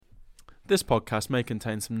This podcast may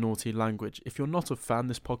contain some naughty language. If you're not a fan,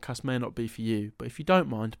 this podcast may not be for you. But if you don't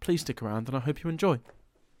mind, please stick around and I hope you enjoy.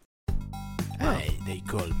 Hey, they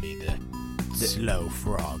call me the slow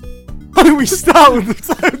frog. Why don't we start with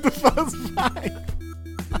the first fact?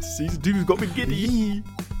 Season 2's got me giddy.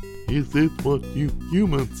 Is it what you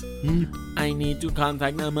humans eat? I need to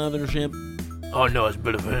contact the mothership. Oh no, it's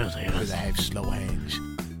Billy Because I have slow hands.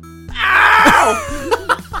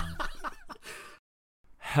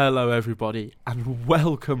 Hello everybody and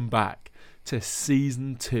welcome back to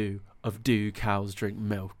Season 2 of Do Cows Drink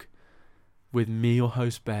Milk? With me, your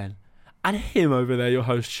host Ben, and him over there, your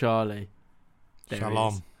host Charlie. There he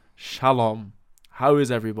Shalom. is. Shalom. How is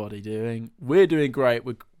everybody doing? We're doing great.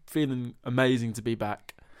 We're feeling amazing to be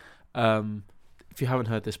back. If you haven't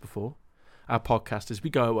heard this before, our podcast is we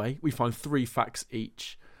go away, we find 3 facts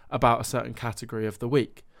each about a certain category of the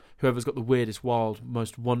week. Whoever's got the weirdest, wild,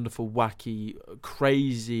 most wonderful, wacky,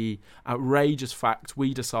 crazy, outrageous fact,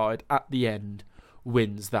 we decide at the end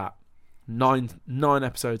wins that. Nine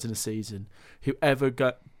episodes in a season. Whoever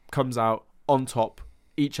comes out on top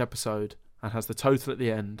each episode and has the total at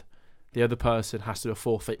the end, the other person has to do a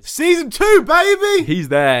forfeit. Season 2, baby! He's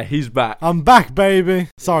there. He's back. I'm back, baby.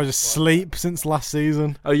 Sorry, just sleep since last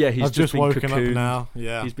season. Oh yeah, he's I've just been woken cocooned. up now.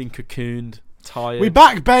 Yeah. He's been cocooned, tired. We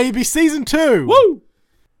back, baby. Season 2. Woo!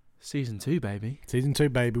 Season 2, baby. Season 2,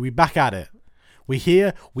 baby. We back at it. We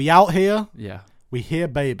here. We out here. Yeah. We here,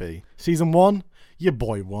 baby. Season 1, your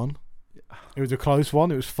boy won. It was a close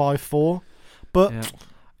one. It was 5-4. But Yeah.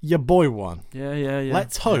 your boy won. Yeah.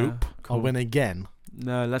 Let's hope Yeah, cool. I'll win again.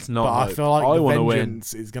 No, let's not. But I hope. feel like I the want to win.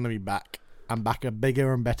 vengeance is going to be back. I'm back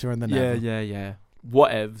bigger and better than ever. Yeah.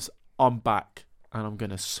 Whatevs. I'm back and I'm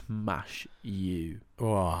gonna smash you.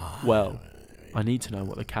 Oh. Well, I need to know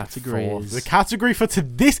what the category is. The category for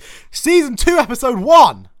this Season 2, Episode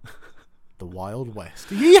 1. The Wild West.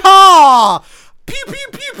 Yeehaw! Pew, pew,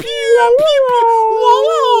 pew, pew, pew, pew.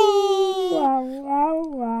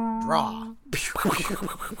 Whoa. Draw.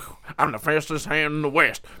 I'm the fastest hand in the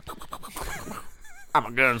West. I'm a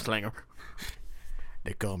gunslinger.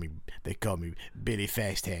 They call me Billy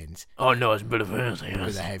Fast Hands. Oh no, it's Billy Fast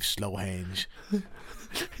Because I have slow hands.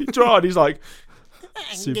 He tried. He's like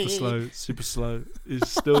super slow. He's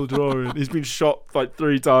still drawing. He's been shot like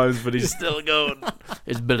 3 times, but he's still going.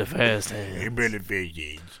 It's Billy Fast Hands. Hey, Billy Fast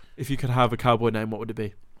Hands. If you could have a cowboy name, what would it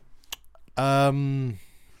be? I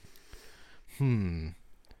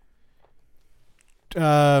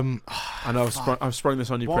know I've sprung this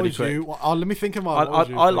on you what pretty would quick. you? Let me think of my.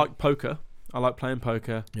 I like poker. I like playing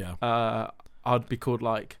poker. Yeah. I'd be called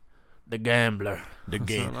like the gambler, The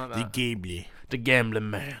game. like The that. gambler. the gambling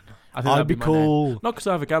man. I think I'd that'd be my name. cool. Not because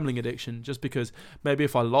I have a gambling addiction, just because maybe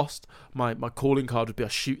if I lost, my calling card would be I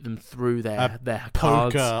shoot them through their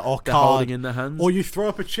cards Poker or they're card. holding in their hands. Or you throw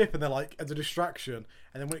up a chip and they're like as a distraction,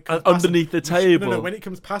 and then when it comes Underneath past the them, table. No, when it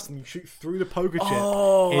comes past them, you shoot through the poker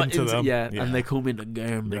chip into them. Yeah, and they call me the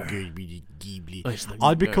gambler. The gambler. It's the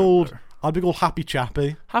I'd be gambler. called Happy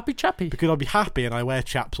Chappy Happy Chappy. because I'd be happy and I wear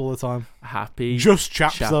chaps all the time. Happy Just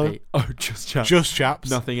chaps Chappy. though. Oh, just chaps. Just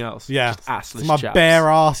chaps. Nothing else. Yeah. Just assless So my chaps. bare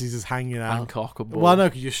ass is just hanging and out. cockable. Well, no,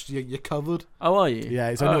 because you're covered. Oh, are you? Yeah,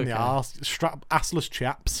 it's only on the okay. arse. Assless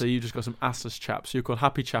chaps. So you just got some assless chaps. You're called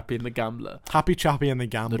Happy Chappy and the Gambler. Happy Chappy and the The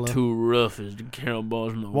Gambler. 2 roughest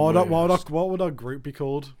cowboys in the What West. would our group be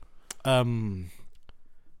called?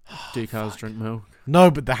 Do cows drink milk?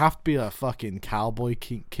 No, but there have to be a fucking cowboy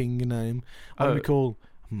king name. What do we call?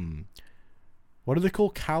 What do they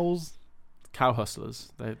call cows? Cow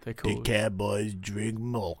hustlers. They The call. cowboys drink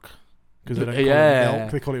milk. Because they don't call Yeah. it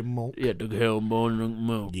milk. They call it milk. Yeah, the cowboys drink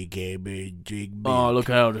milk. The cowboys drink milk. Oh, look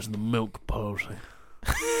out! It's the milk policy.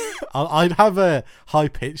 I'd have a high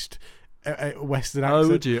pitched Western accent. Oh,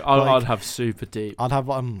 would you? Like, I'd have super deep. I'd have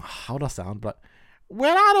how would I sound? Like,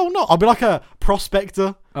 well, I don't know. I'd be like a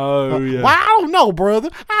prospector. Oh, yeah. Well, I don't know, brother.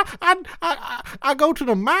 I go to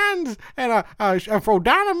the mines and I throw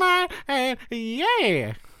dynamite and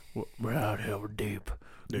yeah. We're out here deep.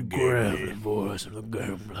 The Grab the gambler. voice of the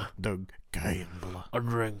gambler. The gambler. I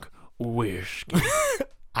drink whiskey.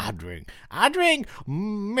 I drink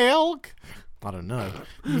milk. I don't know.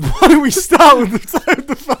 Why don't we start with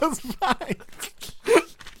the first fact?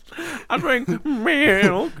 I drink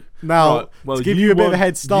milk. Now, Right, well, to give you you a bit of a won-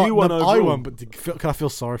 head start, you won I overall. won, but can I feel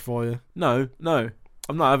sorry for you? No,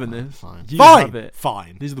 I'm not having this. Fine. You Fine. have it.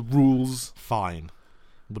 Fine. These are the rules. Fine.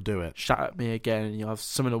 We'll do it. Shout at me again, and you'll have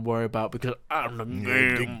something to worry about because I'm the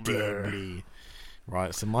gambler. gambler.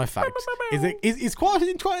 Right, so my fact is quite an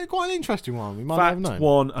interesting one. We might not have Fact known.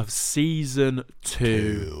 1 of season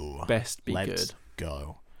 2. Best be Let's good.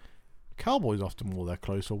 go. Cowboys often wore their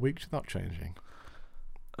clothes for weeks without changing.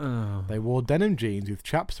 Oh They wore denim jeans with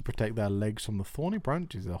chaps to protect their legs from the thorny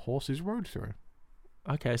branches their horses rode through.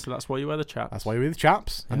 Okay, so that's why you wear the chaps. That's why you wear the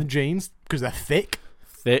chaps and the jeans, because they're thick.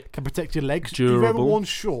 Thick. Can protect your legs. Durable. You've ever worn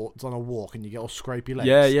shorts on a walk and you get all scrapey legs?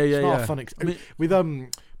 Yeah. It's not a fun I mean,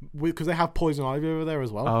 because they have poison ivy over there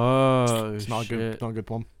as well. Oh, It's not shit. not a good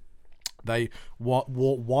one. They wore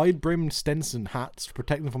wide-brimmed Stetson hats to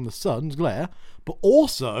protect them from the sun's glare, but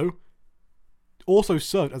also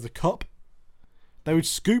served as a cup. They would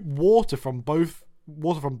scoop water from both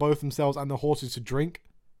themselves and the horses to drink.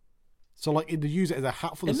 So, like, they use it as a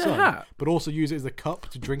hat for the In sun, their hat? but also use it as a cup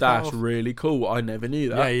to drink out That's of. really cool. I never knew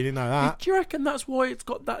that. Yeah, you didn't know that. Do you reckon that's why it's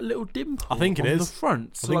got that little dimple? I think it on is. the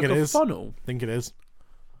front. So I think like it a is. funnel. I think it is.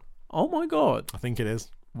 Oh my god! I think it is.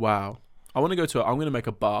 Wow. I'm going to make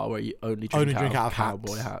a bar where you only drink out of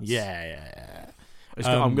cowboy hats. Yeah.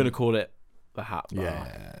 I'm going to call it the hat bar.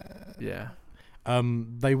 Yeah. Yeah.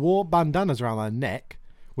 They wore bandanas around their neck,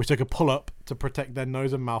 which they could pull up to protect their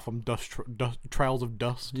nose and mouth from trails of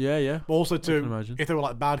dust. Yeah. But also can to, imagine. if they were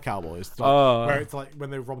like bad cowboys, where it's like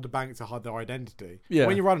when they robbed a bank to hide their identity. Yeah.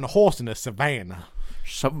 When you're riding a horse in a savannah,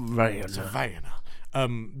 Savannah.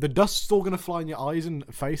 the dust's still going to fly in your eyes and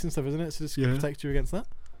face and stuff, isn't it? So just protect you against that.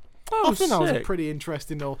 Oh, I think that was a sick. pretty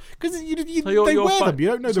interesting little, because So they wear them. You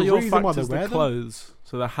don't know the reason why they wear them. clothes.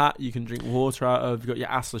 So the hat you can drink water out of. You've got your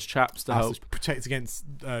assless chaps to help. Protect against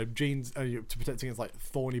jeans, to protect against like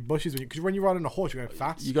thorny bushes. Because when you're riding a horse, you're going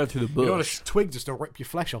fast. You go through the You don't want bush. a twig just to rip your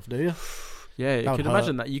flesh off, do you? Yeah, you That can would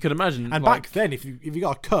imagine that. You can imagine. And like, back then, if you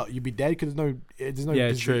got a cut, you'd be dead because there's no.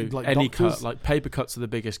 yeah, true. Like Any doctors. cut, like paper cuts, are the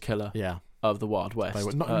biggest killer Yeah, of the Wild West. They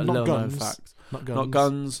were not little guns. known fact. not guns. Not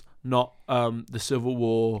guns. Not the Civil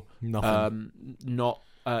War. Nothing. Not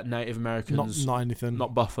Native Americans. not anything.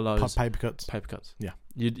 Not buffaloes. paper cuts. Paper cuts. Yeah.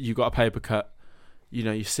 You got a paper cut. You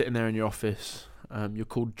know, you're sitting there in your office. You're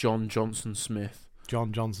called John Johnson Smith.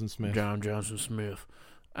 John Johnson Smith. John Johnson Smith.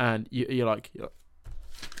 And you're like,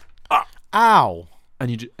 Ow! and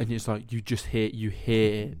it's like you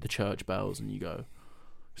hear the church bells and you go,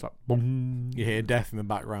 it's like boom. You hear death in the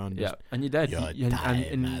background. Yeah, and you're dead. Your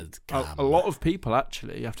time has come. A lot of people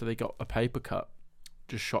actually, after they got a paper cut,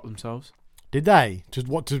 just shot themselves. Did they? Just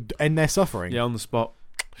what, to end their suffering? Yeah, on the spot.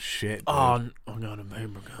 Shit. Dude. Oh no, the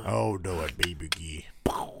paper cut. Oh no, a baby.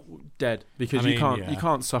 Dead because I mean, you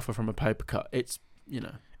can't suffer from a paper cut. It's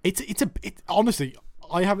It's honestly,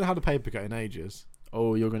 I haven't had a paper cut in ages.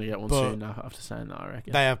 Oh, you're gonna get one But- soon now after saying that, I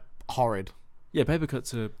reckon. They are horrid. Yeah, paper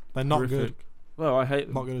cuts are They're not horrific. good. Well, I hate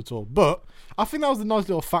them. Not good at all. But I think that was a nice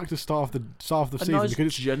little fact to start off the A season nice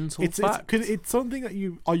because gentle it's fact. because it's something that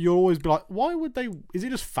you always be like, why would they? Is it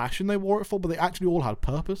just fashion they wore it for? But they actually all had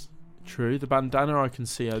purpose. True. The bandana I can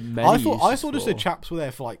see many. I uses thought just the for. chaps were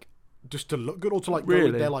there for like just to look good or to like go Really?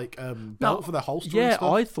 with their like belt for their holster. Yeah, and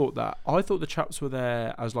stuff. I thought that. I thought the chaps were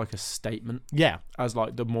there as like a statement, yeah, as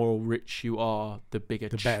like the more rich you are, the bigger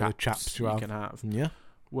the better the chaps chaps you you have. can have. Yeah.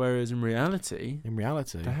 Whereas in reality, In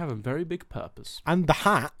reality, they have a very big purpose. and the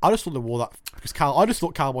hat, I just thought they wore that because I just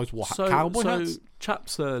thought cowboys wore cowboy so hats.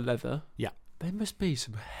 chaps are leather. Yeah. They must be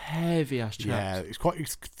some heavy ass chaps. Yeah,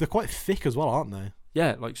 they're quite thick as well, aren't they?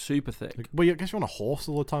 Yeah, like super thick. Like, well, I guess you're on a horse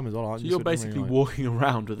all the time as well, aren't So you? you're it doesn't basically really, walking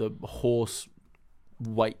around with a horse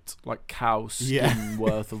weight, like cow skin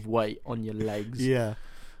worth of weight on your legs. Yeah,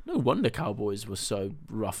 No wonder cowboys were so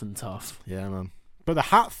rough and tough. yeah, man. But the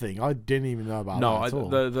hat thing, I didn't even know about that at all.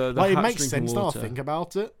 the Like, it hats makes drinking sense now water. I think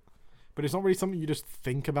about it, but it's not really something you just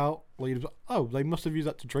think about. Like, you just, oh, they must have used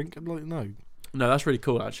that to drink. I'm like, no. No, that's really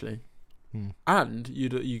cool actually. Hmm. And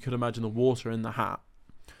you could imagine the water in the hat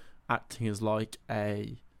acting as like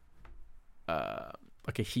a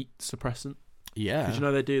heat suppressant. Yeah. Because you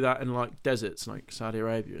know they do that in like deserts, like Saudi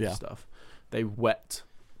Arabia and Yeah. stuff. They wet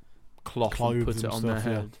cloth Clothes and put and it on stuff,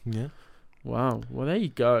 their yeah. head. Yeah. Wow. Well, there you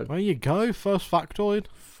go. There you go. First factoid.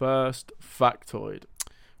 First factoid.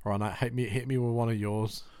 Right, now hit me with one of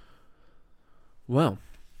yours. Well,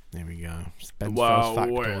 There we go. Ben's Wild first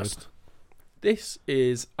factoid. West. This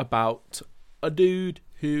is about a dude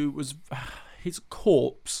who was his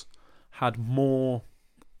corpse had more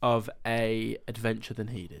of a adventure than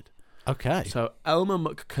he did. Okay. So Elmer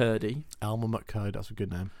McCurdy, Elmer McCurdy, that's a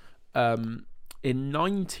good name. in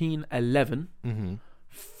 1911, Mm-hmm.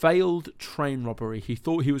 failed train robbery. He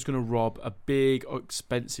thought he was going to rob a big,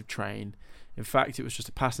 expensive train. In fact, it was just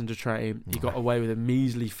a passenger train. He got away with a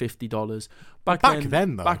measly $50. Back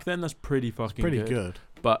then, though. Back then, that's pretty fucking Pretty good. good.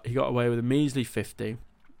 But he got away with a measly 50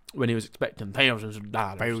 when he was expecting thousands of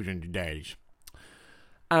dollars. Thousands of days.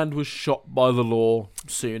 And was shot by the law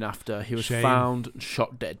soon after. He was Shame. found and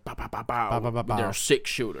shot dead. Bow, bow, bow, bow. Bow, bow, bow, bow. There are 6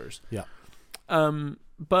 shooters. Yeah.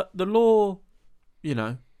 But the law,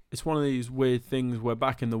 it's one of these weird things where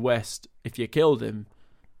back in the West, if you killed him,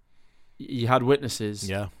 you had witnesses.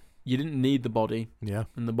 Yeah. You didn't need the body, Yeah.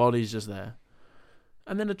 and the body's just there.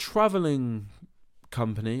 And then a travelling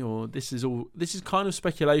company, or this is kind of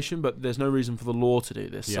speculation, but there's no reason for the law to do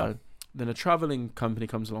this. Yeah. So then a travelling company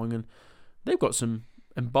comes along and they've got some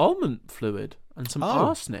embalmment fluid and some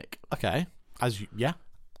arsenic, Okay. Yeah.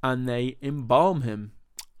 and they embalm him.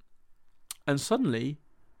 And suddenly,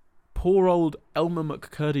 poor old Elmer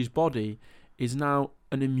McCurdy's body is now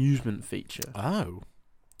an amusement feature. Oh.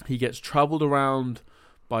 He gets travelled around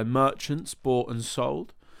by merchants, bought and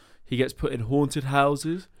sold. He gets put in haunted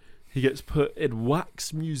houses. He gets put in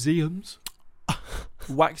wax museums.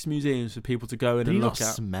 Wax museums for people to go in Did he and not look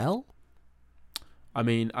at. smell? I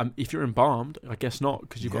mean, if you're embalmed, I guess not,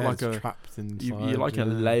 because you've got like it's a trapped inside, you're like a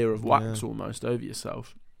layer of wax almost over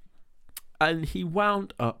yourself. And he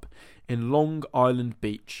wound up in Long Island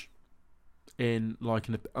Beach, in like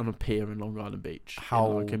on a pier in Long Island Beach,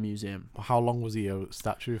 in like a museum. How long was he a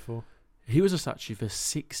statue for? He was a statue for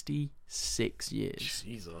 66 years.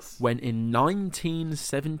 Jesus. When in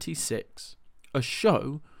 1976, a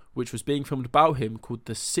show which was being filmed about him called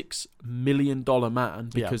The $6 Million Man,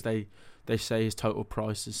 because they say his total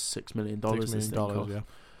price is $6 million. $6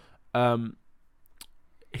 million,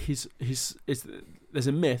 There's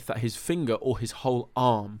a myth that his finger or his whole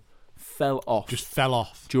arm fell off. Just fell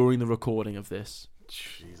off during the recording of this.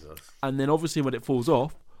 Jesus. And then obviously when it falls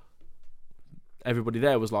off, everybody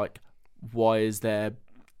there was like, why is there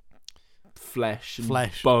flesh and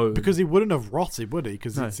bone? Because he wouldn't have rotted, would he?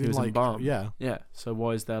 Because No, it's he was like embalmed. yeah. So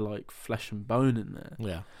why is there like flesh and bone in there?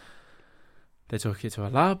 Yeah. They took it to a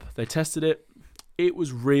lab. They tested it. It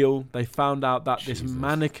was real. They found out that this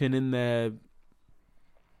mannequin in their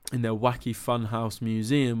wacky funhouse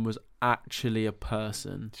museum was actually a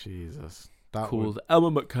person. Jesus. Called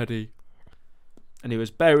Elmer McCurdy. And he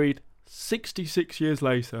was buried 66 years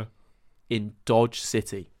later in Dodge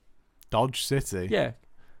City. Dodge City? Yeah.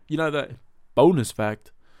 You know that bonus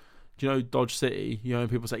fact. Do you know Dodge City? You know when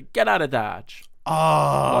people say, get out of Dodge.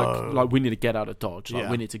 Oh. Like we need to get out of Dodge. Like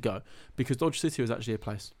Yeah. we need to go. Because Dodge City was actually a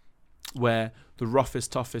place where the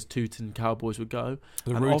roughest, toughest tooting cowboys would go.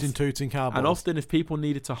 The rootin' tooting cowboys. And often if people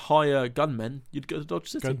needed to hire gunmen, you'd go to Dodge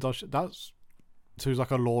City. Go to Dodge. So it was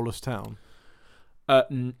like a lawless town.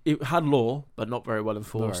 It had law, but not very well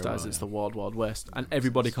enforced, Very as well, it's yeah. the Wild Wild West. And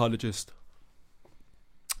everybody kind of just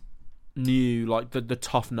knew, like, the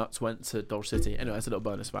tough nuts went to Dodge City. Anyway, that's a little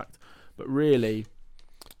bonus fact. But really...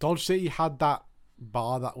 Dodge City had that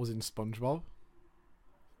bar that was in SpongeBob.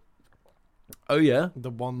 Oh, yeah? The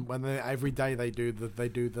one when every day they do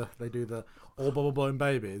the all bubble blowing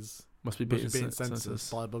babies. Must be Being beating census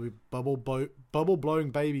by bubble blowing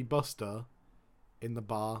baby Buster in the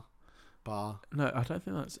bar. No, I don't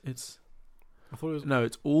think it's... I thought it was... No,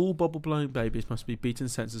 it's all bubble-blowing babies must be beaten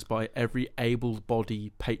census by every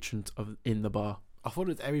able-bodied patron in the bar. I thought it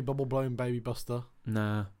was every bubble blowing baby Buster.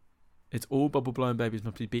 Nah. It's all bubble-blowing babies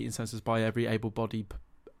must be beaten census by every able-bodied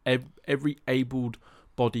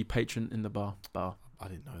patron in the bar. I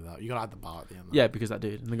didn't know that. You gotta add the bar at the end. Yeah, because that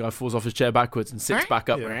dude. And the guy falls off his chair backwards and sits back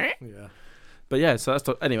up. Yeah. But yeah, so that's...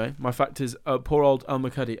 Anyway, my fact is, poor old Elmer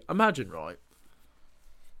McCurdy. Imagine, right?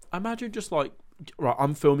 Imagine just like... Right,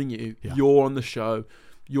 I'm filming you. Yeah. You're on the show.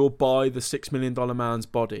 You're by the $6 Million Man's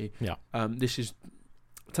body. Yeah. This is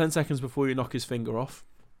 10 seconds before you knock his finger off.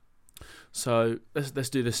 So let's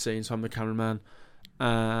do this scene. So I'm the cameraman.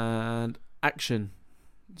 And action.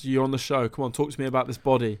 So you're on the show. Come on, talk to me about this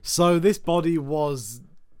body. So this body was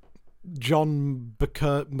John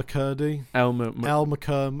McCurdy. Elmer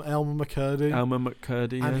McCurdy. Elmer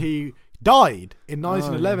McCurdy. Yeah. And he died in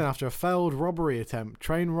 1911 after a failed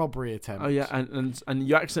train robbery attempt. Oh yeah, and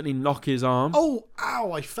you accidentally knock his arm. Oh,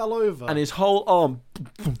 ow! I fell over. And his whole arm.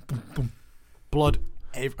 Blood.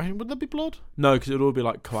 Would there be blood? No, because it would all be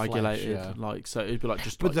like coagulated, Flesh, yeah. like so it'd be like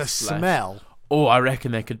just. But like the flesh. smell. Oh, I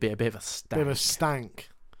reckon there could be a bit of a stank. Bit of a stank.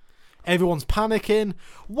 Everyone's panicking.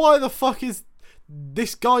 Why the fuck is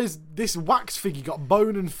this wax figure got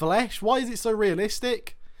bone and flesh? Why is it so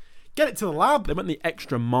realistic? Get it to the lab. They went the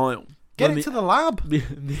extra mile. Get it to the lab.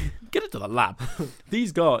 Get it to the lab.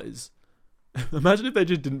 These guys. Imagine if they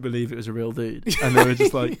just didn't believe it was a real dude, and they were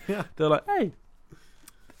just like, Yeah. they're like, "Hey,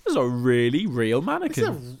 this is a really real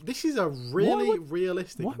mannequin." This is a really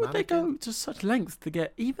realistic Why would they mannequin. go to such lengths to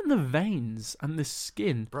get even the veins and the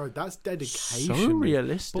skin Bro, that's dedication. so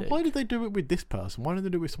realistic? But why did they do it with this person? Why didn't they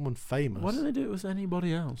do it with someone famous? Why don't they do it with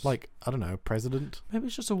anybody else? Like, I don't know, president? Maybe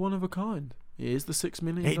it's just a one of a kind. He is the $6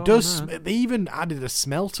 million. It does. Man. They even added a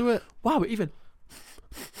smell to it. Wow, it even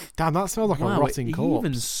Damn, that smells like a rotting it corpse.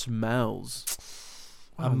 even smells.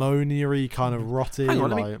 ammonia-y kind of rotty. Hang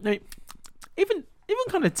on, like, even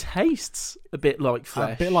kind of tastes a bit like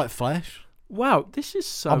flesh. a bit like flesh. Wow, this is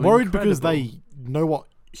so. I'm worried because incredible. they know what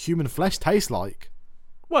human flesh tastes like.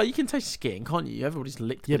 Well, you can taste skin, can't you? Everybody's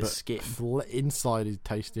licked a bit of skin. Inside it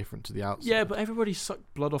tastes different to the outside. Yeah, but everybody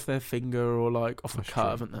sucked blood off their finger or like off That's a cut, true.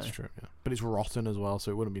 haven't they? That's true. Yeah. But it's rotten as well,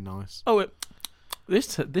 so it wouldn't be nice. Oh,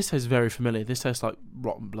 this tastes very familiar. This tastes like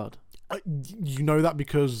rotten blood. You know that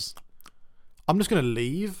because I'm just gonna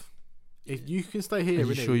leave. If you can stay here,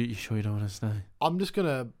 Are you sure you don't want to stay? I'm just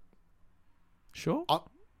gonna. Sure.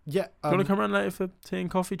 Yeah. Do you want to come around later for tea and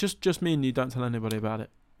coffee? Just me and you. Don't tell anybody about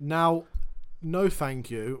it. Now, no,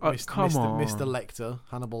 thank you, come on. Mr. Lecter,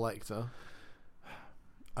 Hannibal Lecter.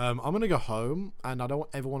 I'm gonna go home, and I don't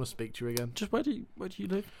ever want to speak to you again. Just where do you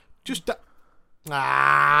live? Just that. You've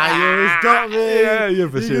got me. Yeah,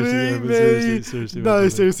 but seriously. No,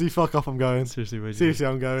 seriously, fuck off. I'm going. Seriously,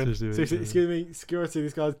 I'm going. Seriously, excuse me, security.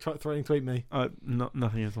 This guy's threatening to eat me.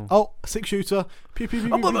 Nothing at all. Oh, 6-shooter. Pew, pew, pew,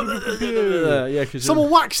 pew, pew, pew, pew. Yeah, because Someone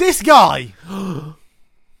wax this guy.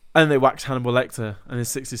 and they wax Hannibal Lecter, and then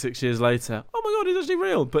 66 years later, oh my god, he's actually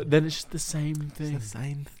real. But then it's just the same thing. It's the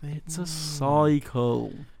same thing. It's a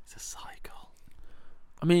cycle. It's a cycle.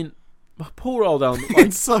 I mean, poor old Elm.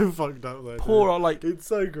 It's so fucked up though. Poor old, like, it's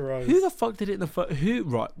so gross. who the fuck did it in the who?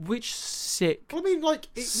 Right, which sick? I mean, like,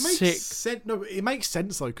 it makes sense. No, it makes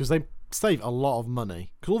sense though because they save a lot of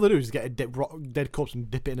money. Because all they do is get a dead corpse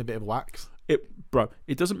and dip it in a bit of wax.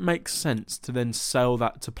 It doesn't make sense to then sell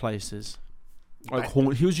that to places. Like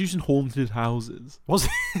he was using haunted houses. Was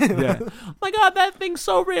it? Yeah. My god, that thing's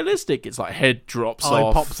so realistic. It's like head drops off.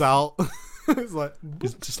 Eye pops out.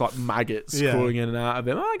 It's just like maggots crawling in and out of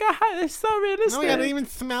him. Oh my god, it's so realistic. Oh my god, it even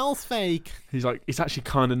smells fake. He's like, he's actually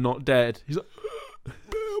kind of not dead. He's like,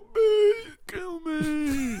 kill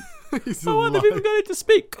me. I want them even going to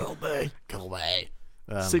speak. Kill me.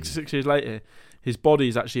 66 years later, his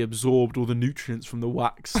body's actually absorbed all the nutrients from the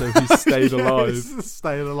wax, so he's stayed alive.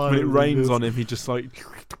 Staying alive. When it rains on him, he just like...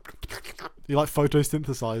 He like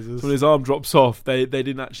photosynthesizes. So when his arm drops off, they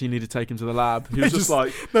didn't actually need to take him to the lab. He was just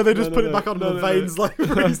like... No, they just put it back on the veins like... They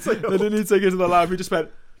didn't need to take him to the lab. He just went...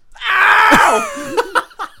 Ow!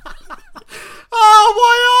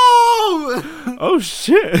 Oh, my arm! Oh,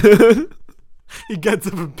 shit. He gets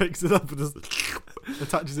up and picks it up and just...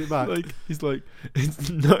 attaches it back. Like he's like,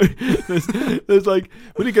 there's like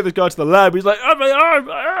when you get this guy to the lab, he's like, oh my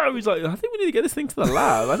arm. He's like, I think we need to get this thing to the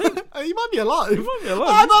lab. I think he might be alive.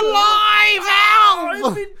 I'm alive. Help!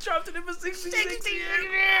 I've been trapped in it for 66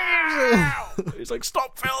 years. He's like,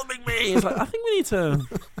 stop filming me. He's like, I think we need to.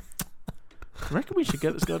 I reckon we should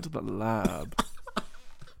get this guy to the lab.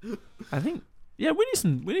 I think, yeah, we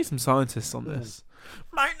need some scientists on this.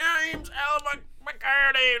 My name's Elmer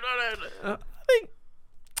McCurdy.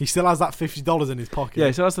 He still has that $50 in his pocket. Yeah,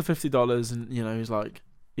 he still has the $50, and he's like,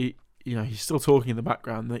 he's still talking in the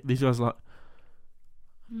background. These guys are like,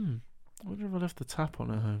 I wonder if I left the tap on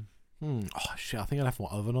at home. Oh shit! I think I left my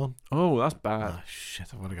oven on. Oh, that's bad. Oh shit!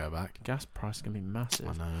 I want to go back. Gas price is gonna be massive.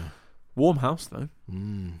 I know. Warm house though.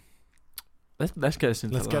 Let's get this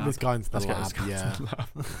into. Let's the get lab. this guy into the Let's lab. get this guy Yeah. into the lab.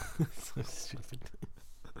 So stupid.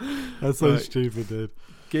 That's so stupid, dude.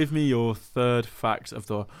 Give me your third fact of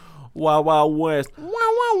the Wild Wild West.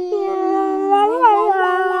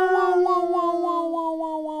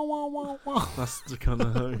 That's the kind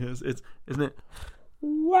of how it is. It's, isn't it? Do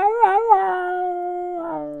you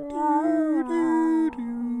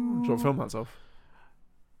want to film that off?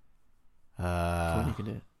 Come on, you can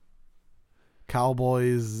do it.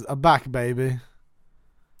 Cowboys are back, baby.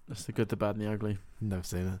 That's the good, the bad, and the ugly. Never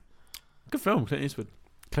seen it. Good film, Clint Eastwood.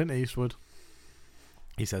 Clint Eastwood.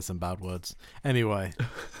 He says some bad words. Anyway.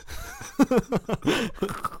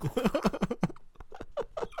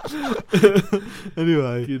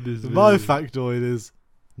 Anyway, my factoid is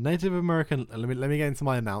Native American. Let me get into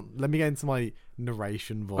my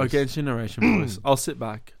narration voice. Okay, it's your narration voice. I'll sit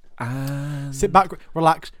back and sit back,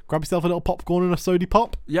 relax, grab yourself a little popcorn and a sody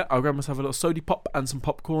pop. Yeah, I'll grab myself a little sody pop and some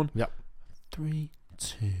popcorn. Yep. 3,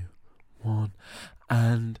 2, 1,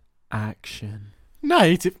 and action.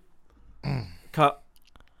 Native. Cut.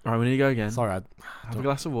 All right, we need to go again. Sorry, have a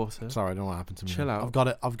glass of water. Sorry, I don't know what happened to me. Chill out. I've got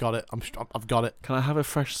it. I've got it. Can I have a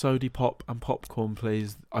fresh sody pop and popcorn,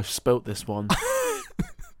 please? I've spilt this one.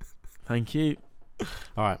 Thank you.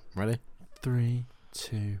 All right, ready? 3,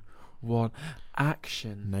 2, 1,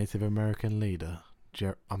 action. Native American leader.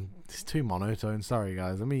 It's too monotone. Sorry,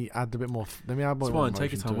 guys. Let me add a bit more. Let me add more. It's fine.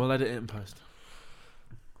 Take your time. We'll edit it in post.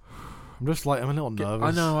 I'm just like I'm a little nervous.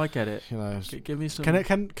 I know. I get it. You know. Give me some.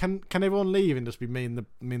 Can everyone leave and just be me and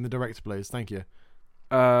the director, please? Thank you.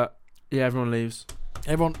 Yeah, everyone leaves.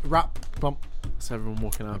 Everyone rap bump. It's everyone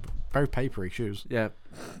walking out. Very papery shoes. Yeah,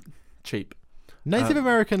 cheap. Native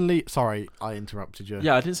American Sorry, I interrupted you.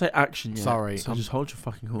 Yeah, I didn't say action yet. Sorry, so just hold your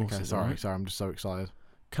fucking horses. Okay, sorry, alright? sorry. I'm just so excited.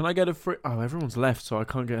 Can I get a free? Oh, everyone's left, so I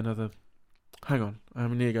can't get another. Hang on, I'm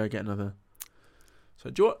gonna go get another. So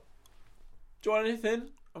do you want anything?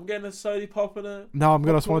 I'm getting a sody pop and a. No, I'm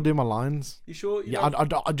gonna just want to do my lines. You sure? Yeah,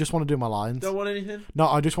 I just want to do my lines. Don't want anything? No,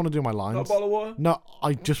 I just want to do my Not a lines. bottle of water? No,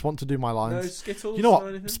 I just want to do my No lines. Skittles? You know No what?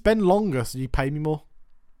 anything? Spend longer so you pay me more.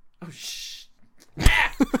 Oh shh.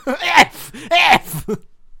 F.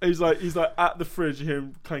 He's like at the fridge. You hear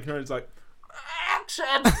him clanking around. He's like, action.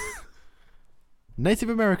 Native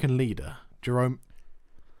American leader Geronimo.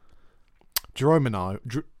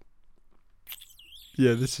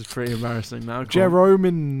 Yeah, this is pretty embarrassing now.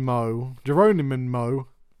 Geronimo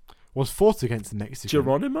was fought against the Mexican.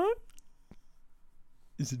 Geronimo?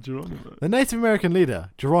 Is it Geronimo? The Native American leader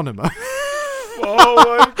Geronimo. Oh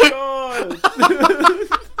my god!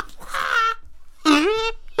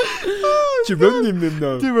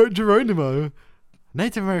 Geronimo.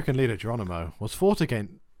 Native American leader Geronimo was fought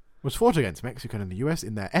against Mexico and the US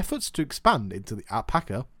in their efforts to expand into the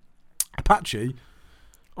Apache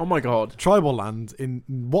Oh my god! tribal land in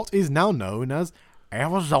what is now known as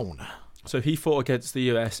Arizona. So he fought against the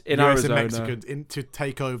US in US Arizona. and Mexico to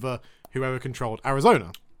take over whoever controlled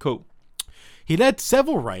Arizona. Cool. He led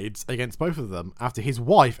several raids against both of them after his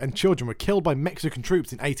wife and children were killed by Mexican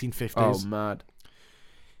troops in 1850s. Oh, mad.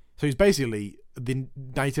 So he's basically the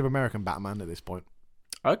Native American Batman at this point.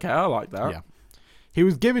 Okay, I like that. Yeah. He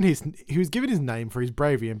was given his name for his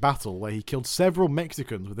bravery in battle, where he killed several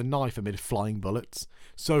Mexicans with a knife amid flying bullets.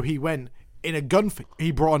 So he went in a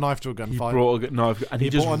he brought a knife to a gunfight. He brought a knife and he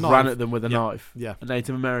just brought a ran knife. at them with a knife. Yeah.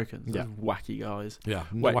 Native Americans. Yeah. Those wacky guys. Yeah,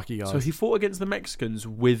 Wait, wacky guys. So he fought against the Mexicans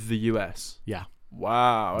with the US. Yeah.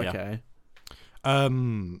 Wow. Yeah.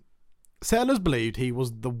 Okay. Settlers believed he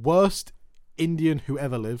was the worst Indian who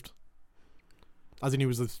ever lived. As in, he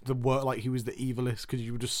was the worst, like he was the evilest because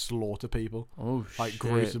you would just slaughter people, Oh like shit.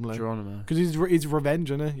 gruesomely. Geronimo. Because he's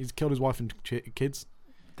revenge, isn't he? He's killed his wife and kids.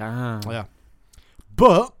 Damn. Yeah.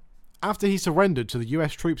 But after he surrendered to the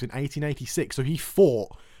US troops in 1886, so he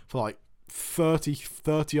fought for like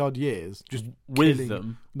 30 odd years, just With killing-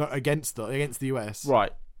 them. No, against the US.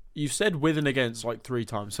 Right. You've said with and against like 3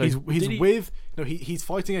 times. So He's did he- with he's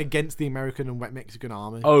fighting against the American and Mexican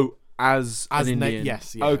army. Oh, as an Na- Indian.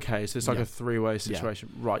 yes, yeah. Okay, so it's like Yeah. a 3-way situation.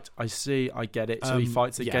 Right. I see. I get it. So he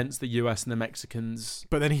fights yeah. against the US and the Mexicans.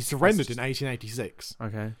 But then he surrendered in 1886.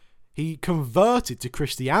 Okay. He converted to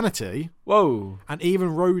Christianity Whoa. and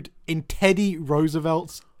even rode in Teddy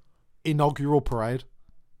Roosevelt's inaugural parade.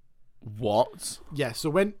 What? Yeah, so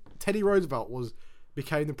when Teddy Roosevelt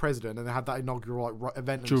became the president and they had that inaugural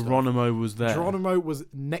event and Geronimo was there. Geronimo was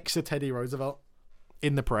next to Teddy Roosevelt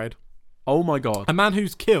in the parade. Oh my god. A man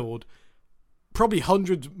who's killed probably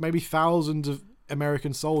hundreds, maybe thousands of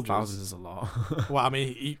American soldiers. Thousands is a lot. Well, I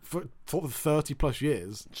mean, he fought for 30 plus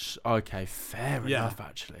years. Okay, fair Yeah. enough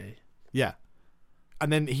actually. Yeah.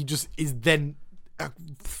 And then he just is then, a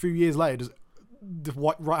few years later, just the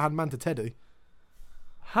right-hand man to Teddy.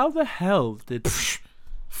 How the hell did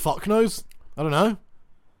Fuck knows. I don't know.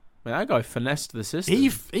 Man, that guy finessed the system? He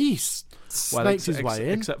snakes his way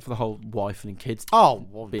in. Except for the whole wife and kids. Oh,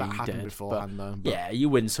 well, being that happened dead, beforehand, though. But Yeah, you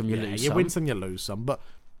win some, you yeah, lose you some. win some, you lose some. But,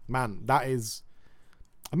 man, that is...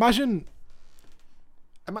 Imagine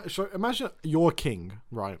you're a king,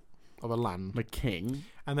 right, of a land. The king.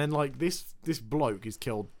 And then, like, this bloke is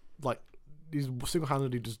killed, like, he's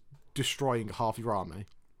single-handedly just destroying half your army.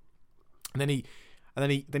 And then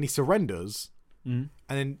he surrenders, Mm.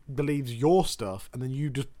 and then believes your stuff, and then you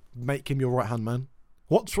just make him your right-hand man.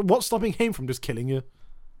 What's stopping him from just killing you?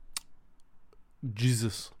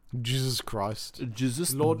 Jesus. Jesus Christ.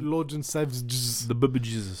 Jesus. Lord and Savior Jesus. The baby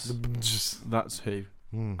Jesus. Jesus. That's who.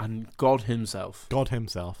 Mm. And God himself. God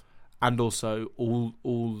himself. And also all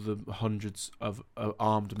the hundreds of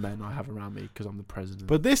armed men I have around me because I'm the president.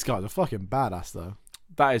 But this guy's a fucking badass, though.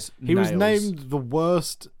 that is He was nails. named the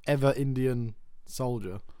worst ever Indian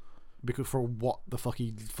soldier because for what the fuck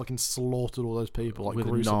he fucking slaughtered all those people like With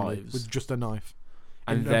gruesomely knives. with just a knife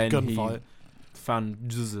And in a then gunfight. he found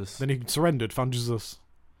Jesus. Then he surrendered, found Jesus,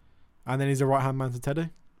 and then he's a right hand man to Teddy.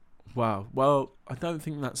 Wow. Well, I don't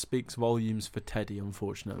think that speaks volumes for Teddy,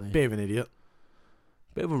 unfortunately. Bit of an idiot.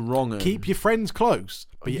 Bit of a wrong. Keep your friends close,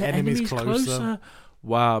 but your enemies closer.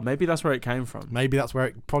 Wow, maybe that's where it came from. Maybe that's where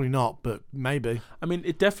it. Probably not, but maybe. I mean,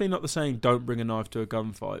 it's definitely not the saying "don't bring a knife to a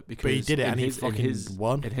gunfight" because But he did it, in and he his, in fucking his,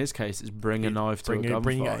 won. In his case, it's bring a knife to a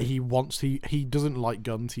gunfight. He doesn't like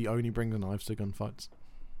guns. He only brings knives to gunfights.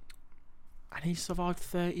 And he survived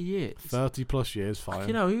 30 years. 30 plus years fighting.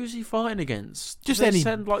 You know, who's he fighting against? Just Did they any-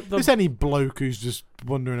 send, like, the, Just any bloke who's just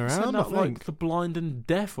wandering around. send I out, like, think. the blind and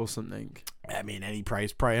deaf or something? I mean, any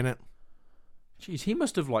praise, praying it. Jeez, he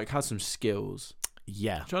must have, like, had some skills.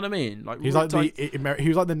 Yeah. Do you know what I mean? Like, He's like he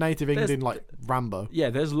was like the native There's- England like Rambo. Yeah,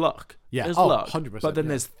 there's luck. Yeah. There's Oh, luck. 100%. But then yeah.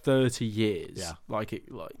 there's 30 years. Yeah. Like,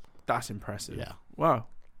 that's impressive. Yeah. Wow.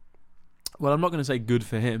 Well, I'm not going to say good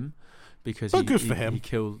for him because But good for him. He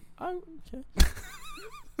killed. Oh, okay.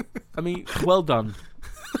 I mean, well done.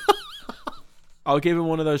 I'll give him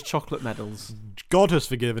one of those chocolate medals. God has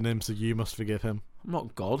forgiven him, so you must forgive him. I'm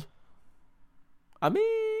not God. I mean,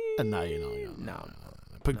 No, you're not. No.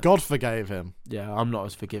 But God forgave him. Yeah, I'm not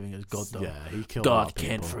as forgiving as God, though. Yeah, he killed a lot God of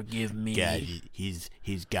can't people. forgive me. God, he's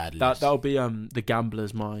godless. That'll be the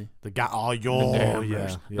gamblers. Oh, The yeah,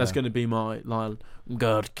 gamblers. yeah. That's going to be my line.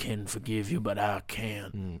 God can forgive you, but I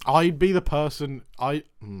can't. I'd be the person. I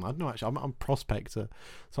don't know. Actually, I'm a prospector,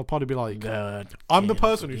 so I'll probably be like, God, I'm the can't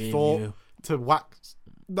person who forgive thought you, to wax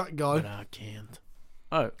that but guy. I can't.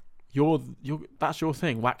 Oh, you're that's your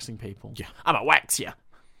thing, waxing people. Yeah. I'm a wax you.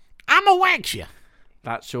 I'm a wax you.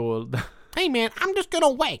 That's your Hey man, I'm just gonna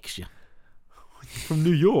wax you. from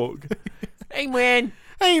New York. Hey man,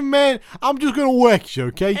 Hey man, I'm just gonna wax you,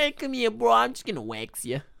 okay? hey come here, bro. I'm just gonna wax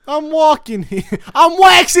you. I'm walking here. I'm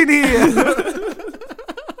waxing here.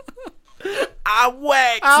 I'm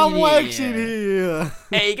waxing. I'm waxing here.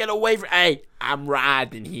 Hey, get away from. Hey, I'm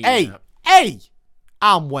riding here. Hey,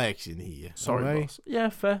 I'm waxing here. Sorry, okay? boss. Yeah,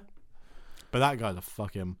 fair. But that guy's a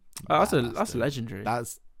fucking. That's badass, dude. legendary.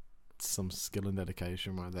 That's some skill and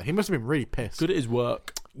dedication right there. He must have been really pissed. Good at his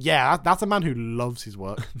work. Yeah, that's a man who loves his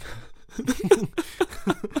work.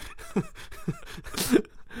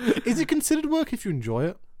 Is it considered work if you enjoy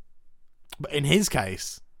it? But in his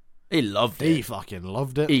case, He loved he it. fucking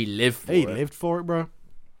loved it. He lived for He it. lived for it, bro.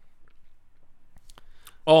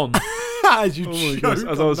 On. As you Oh my choke gosh,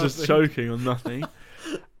 as I on was just nothing. choking on nothing.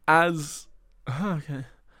 As okay,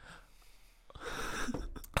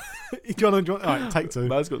 Do you want to? All right, take two.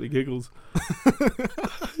 Matt's got the giggles.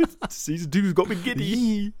 Season 2's got me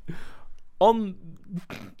giddy. On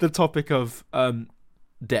the topic of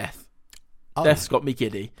death, Oh, death's got me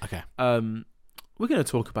giddy. okay. We're going to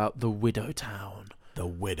talk about the Widow Town. The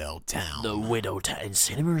Widow Town. The Widow Town in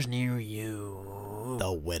cinemas near you.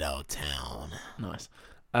 The Widow Town. Nice.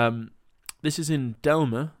 This is in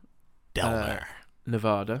Delmer, Delmer.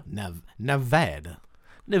 Nevada. Nevada.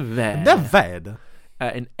 Nevada. Nevada.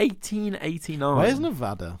 In 1889. Where's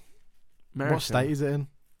Nevada? America. What state is it in?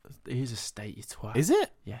 It is a state, you twat. Is it?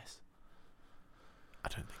 Yes. I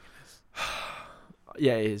don't think it is.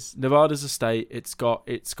 Yeah, it is. Nevada's a state. It's got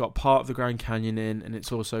part of the Grand Canyon in, and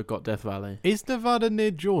it's also got Death Valley. Is Nevada near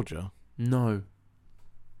Georgia? No,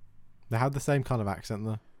 They have the same kind of accent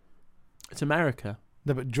though. it's America.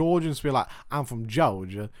 No, but Georgians be like, I'm from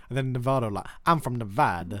Georgia, and then Nevada like, I'm from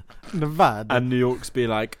Nevada. Nevada. And New York's be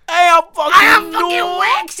like, hey, I'm fucking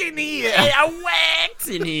waxing here. Hey, I'm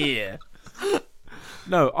waxing here.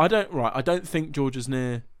 No, I don't think Georgia's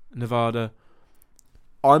near Nevada.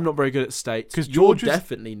 I'm not very good at states. 'Cause You're Georgia's-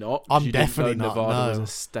 definitely not. 'cause I'm you didn't definitely know not, Nevada was no. a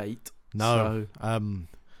state. No. So,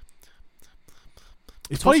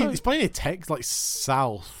 It's also- probably near Texas, like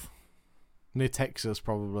south. Near Texas,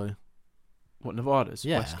 probably. what, Nevada's?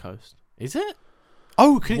 Yeah. West Coast. Is it?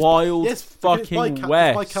 Oh, 'cause it's, Wild yes, fucking it's by West.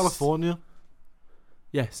 It's by California.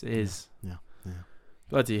 Yes, it is. Yeah.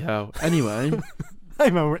 Bloody hell. Anyway. Hey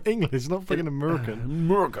man, we're English, not fucking American.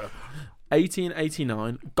 America.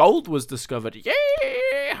 1889, gold was discovered.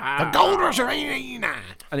 Yeah, The Gold Rush of 1889.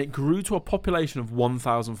 and it grew to a population of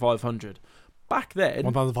 1,500. Back then,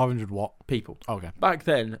 1,500 what? people. Okay. Back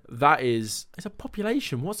then, it's a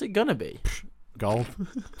population. What's it gonna be? Gold.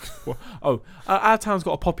 Our town's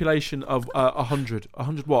got a population of 100.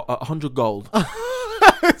 100 what? 100 gold.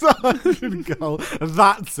 It's 100 gold.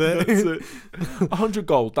 That's it. That's it. 100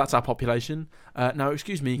 gold. That's our population. Now,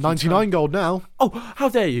 excuse me. can you 99 gold now. tell- Oh, how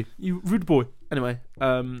dare you, you rude boy. Anyway,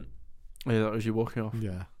 yeah, that was you walking off.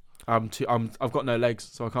 Yeah. I've got no legs,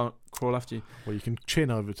 so I can't crawl after you. Well, you can chin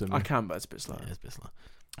over to me. I can, but it's a bit slow. Yeah, it's a bit slow.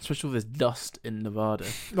 Especially with this dust in Nevada.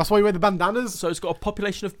 That's why you wear the bandanas. So it's got a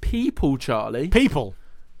population of people, Charlie, People.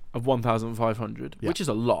 of 1,500, Yeah. which is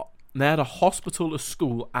a lot. And they had a hospital, a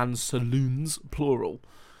school, and saloons, plural.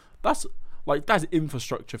 That's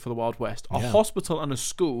infrastructure for the Wild West. A Yeah. hospital and a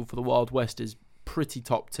school for the Wild West is pretty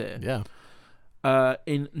top tier. Yeah.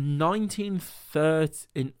 In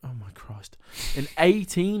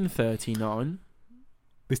 1839,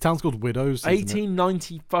 This town's called Widows. isn't it?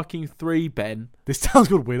 1893, Ben. This town's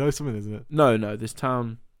called Widows, something, isn't it? No, this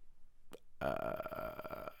town,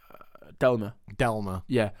 Delmer. Delmer.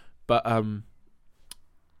 Yeah, But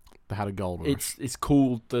They had a gold rush. it's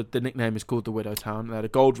called the nickname is called the Widow Town. They had a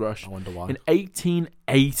gold rush. I wonder why. In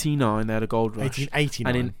 1889, they had a gold rush. 1889.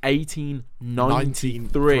 And in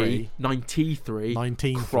 1893,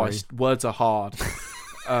 1903. Christ, words are hard.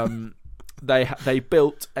 They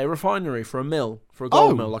built a refinery for a mill, for a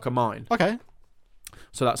gold mill, like a mine. Okay.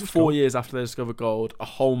 So that's 4 years after they discovered gold, a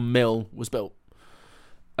whole mill was built.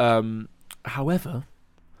 However,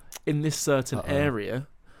 in this certain area,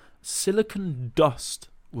 silicon dust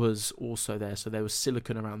was also there. So there was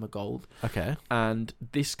silicon around the gold. Okay. And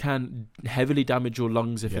this can heavily damage your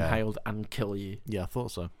lungs if Yeah. inhaled and kill you. Yeah, I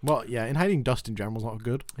thought so. Well, yeah, inhaling dust in general is not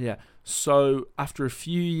good. Yeah. So after a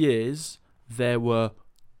few years, there were,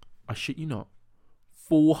 I shit you not,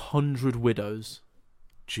 400 widows.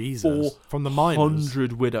 Jesus. From the miners.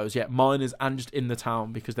 400 widows. Yeah, miners and just in the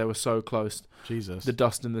town because they were so close. Jesus. The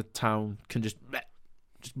dust in the town can just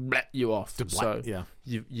bleh you off. So yeah.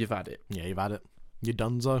 you've had it. Yeah, you've had it. You're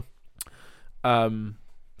donezo.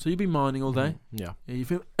 So you've been mining all day. Yeah. Yeah, you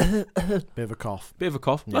feel Bit of a cough. bit of a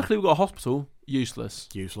cough. Yeah. Luckily, we've got a hospital. Useless.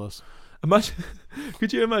 Useless. Imagine.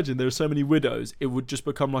 Could you imagine there were so many widows? It would just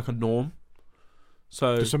become like a norm.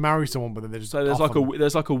 So Just to marry someone, but then they just. there's off them.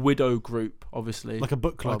 there's like a widow group, obviously. Like a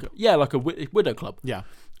book club. Like a widow club. Yeah.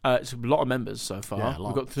 It's a lot of members so far. Yeah, a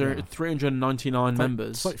lot, We've got yeah. 399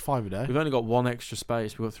 members. It's like 5 a day. We've only got one extra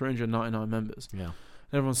space. We've got 399 members. Yeah.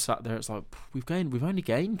 And everyone's sat there. It's like we've only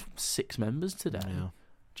gained 6 members today. Yeah.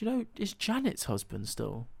 Do you know? Is Janet's husband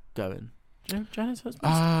still going? Do you know Janet's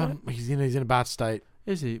husband? Still going? He's in a bad state.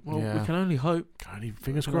 Is he? Well, Yeah. we can only hope.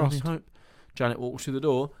 Fingers We can only crossed. hope. Janet walks through the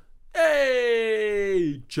door.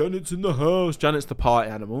 Hey, Janet's in the house. Janet's the party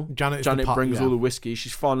animal. Janet brings all the whiskey.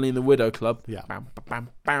 She's finally in the widow club. Yeah. Bam, bam,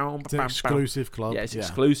 bam, It's an bam, exclusive club. Yeah, it's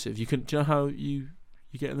exclusive. You can. Do you know how you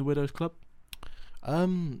get in the widows club?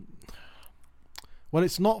 Well,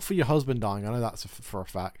 it's not for your husband dying. I know that's for a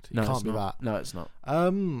fact. It No, can't it's be not. that. No, it's not.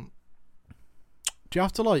 Do you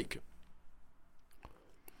have to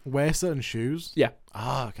wear certain shoes? Yeah.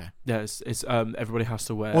 Ah, okay. Yeah, it's everybody has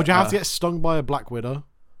to wear. Or do you have to get stung by a black widow?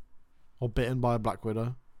 Or bitten by a black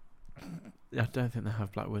widow? I don't think they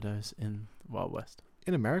have black widows in Wild West.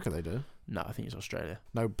 In America, they do. No, I think it's Australia.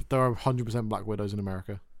 No, but there are 100% black widows in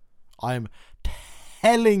America. I am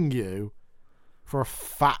telling you, for a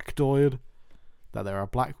factoid, that there are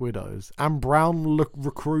black widows and brown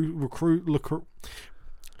recruit.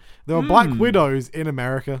 There are black widows in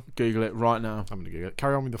America. Google it right now. I'm gonna Google it.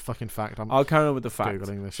 Carry on with the fucking fact. I'll carry on with the fact.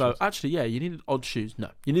 Googling this. So shit. actually, yeah, you needed odd shoes.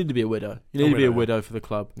 No, you need to be a widow. You need to be a widow for the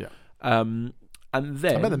club. Yeah. And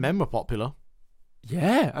then I bet the men were popular.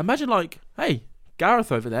 yeah, imagine like, hey,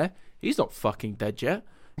 Gareth over there. He's not fucking dead yet.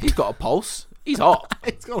 He's got a pulse. He's hot.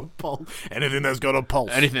 It's got a pulse. Anything that's got a pulse.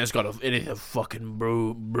 Anything that's got anything fucking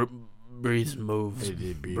breathes, moves,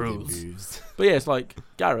 brews. But yeah, it's like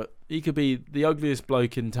Garrett. He could be the ugliest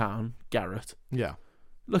bloke in town, Garrett. Yeah.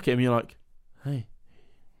 Look at him, you're like, hey,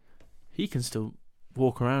 he can still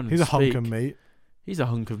walk around and He's a speak. hunk of meat. He's a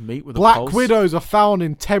hunk of meat with a Black pulse. widows are found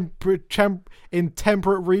in temperate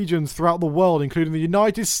regions throughout the world, including the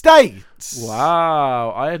United States.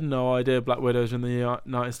 Wow, I had no idea black widows were in the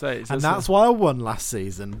United States. And that's why I won last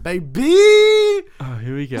season, baby. Oh,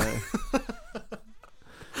 here we go.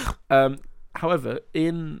 However,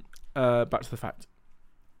 in back to the fact,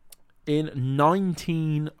 in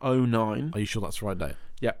 1909. Are you sure that's the right date?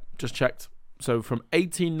 Yeah, just checked. So from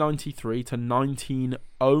 1893 to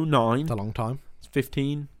 1909. It's a long time.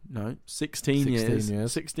 16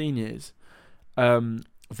 years. 16 years.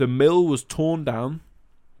 The mill was torn down,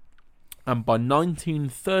 and by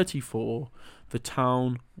 1934, the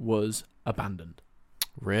town was abandoned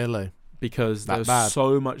Really? because there That was bad?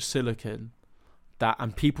 so much silicon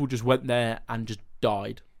and people just went there and just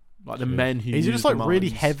died. Like the men who Is it used just like the really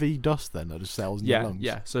mines. heavy dust then that just settles in your Yeah, lungs?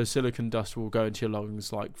 yeah. So silicon dust will go into your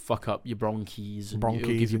lungs, like fuck up your bronchies, and it'll give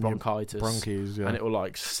you and your bronchitis, Bronchies, yeah. and it will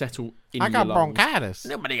like settle in I your got lungs. bronchitis.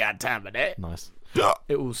 Nobody got time for that. Nice.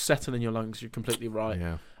 It will settle in your lungs. You're completely right,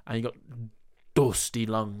 Yeah. and you got dusty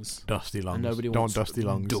lungs. Dusty lungs. And nobody don't wants want dusty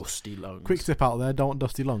lungs. Dusty lungs. Quick tip out there, don't want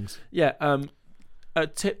dusty lungs. Yeah. A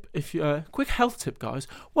tip, if you quick health tip, guys.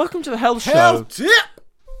 Welcome to the health show. Health tip!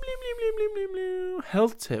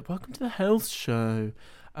 Health tip. Welcome to the health show.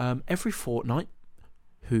 Every fortnight,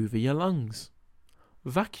 hoover your lungs,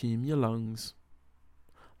 vacuum your lungs.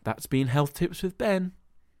 That's been health tips with Ben.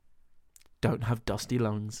 Don't have dusty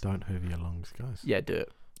lungs. Don't hoover your lungs, guys. Yeah, do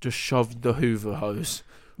it. Just shove the Hoover hose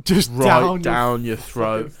Just right down your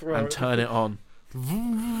throat throat. and turn it on.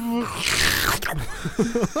 Oh,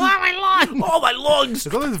 Oh, my lungs!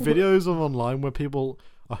 Is that those videos of online where people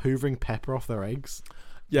are hoovering pepper off their eggs?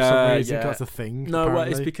 Yeah, For some reason, yeah. that's a thing. No, well,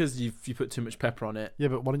 it's apparently. because you put too much pepper on it. Yeah,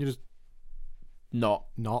 but why don't you just Not.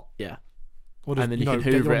 not? Yeah. Or just, And then you know, can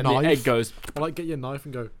get hoover your it and the knife. egg goes. Or like get your knife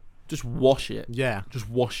and go. Just wash it. Yeah. Just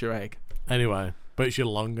wash your egg. Anyway, but it's your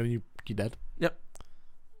lung and you're dead.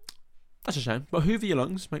 That's a shame. But hoover your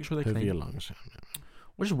lungs. Make sure they're Over clean. your lungs.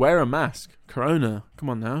 Or just wear a mask. Corona. Come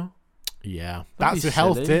on now. Yeah, That'd that's be a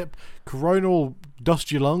health silly. tip. Corona will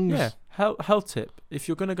dust your lungs. Yeah. Health tip. If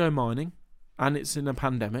you're going to go mining and it's in a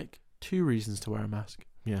pandemic, 2 reasons to wear a mask.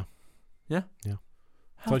 Yeah. Yeah? Yeah.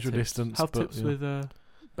 Health Social tips. distance, Health but, tips yeah. with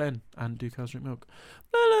Ben and Do Cows Drink Milk.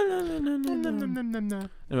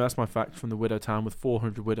 Anyway, that's my fact from the widow town with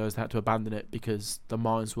 400 widows that had to abandon it because the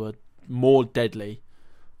mines were more deadly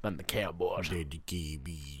than the cowboys.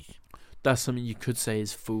 That's something you could say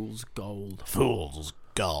is fool's gold. Fool's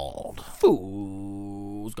gold.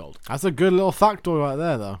 Fool's gold. That's a good little factoid right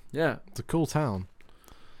there, though. Yeah. It's a cool town.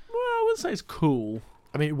 Well, I wouldn't say it's cool.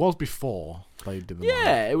 I mean, it was before they did the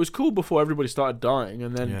Yeah, it was cool before everybody started dying,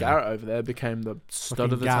 and then Yeah. Garrett over there became the stud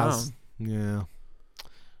Fucking of the Gaz. town. Yeah.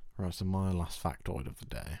 Right, so my last factoid of the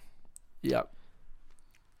day. Yep.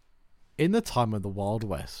 In the time of the Wild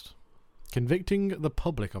West, convicting the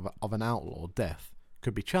public of an outlaw death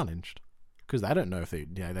could be challenged. Because they don't know if they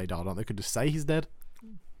died or not. They could just say he's dead.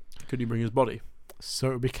 Could he bring his body?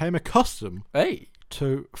 So it became a custom Hey.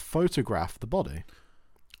 to photograph the body.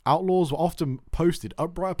 Outlaws were often posted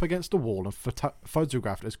upright up against a wall and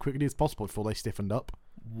photographed as quickly as possible before they stiffened up.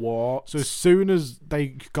 What? So as soon as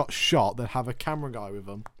they got shot, they'd have a camera guy with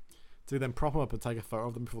them to then prop them up and take a photo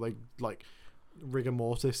of them before they, like, rigor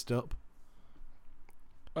mortis up.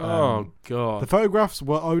 Oh, God. The photographs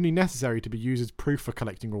were only necessary to be used as proof for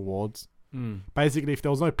collecting rewards. Basically, if there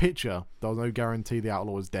was no picture, there was no guarantee the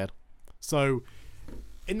outlaw was dead. So,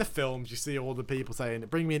 in the films, you see all the people saying,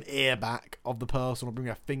 bring me an ear back of the person or bring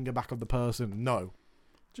me a finger back of the person. No.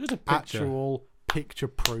 Just a picture Actual picture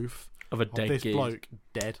proof of a of dead this geese. bloke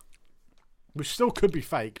dead. Which still could be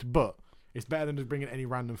faked, but it's better than just bringing any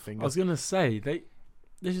random finger. I was going to say,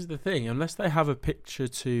 this is the thing. Unless they have a picture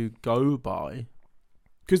to go by.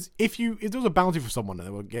 Because if there was a bounty for someone and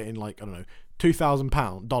they were getting, like, I don't know,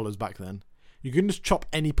 $2,000 back then, you can just chop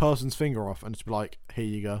any person's finger off and just be like, here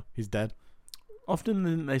you go, he's dead. Often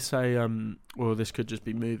then they say, well, this could just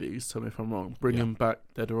be movies, tell me if I'm wrong, bring Yeah. them back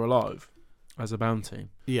dead or alive as a bounty.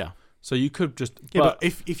 Yeah. So you could just... Yeah, but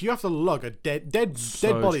if you have to lug a dead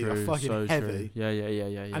body, true, are fucking so heavy. true. Yeah.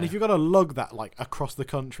 And if you've got to lug that, like, across the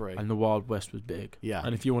country. And the Wild West was big. Yeah.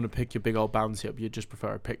 And if you want to pick your big old bounty up, you'd just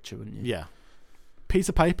prefer a picture, wouldn't you? Yeah. Piece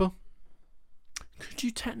of paper. Could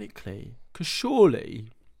you technically... Because surely,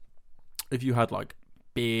 if you had, like,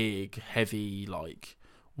 big, heavy, like,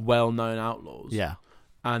 well-known outlaws... Yeah.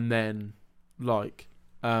 And then, like,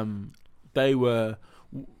 they were...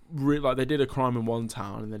 like, they did a crime in one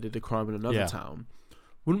town and they did a crime in another Yeah. town.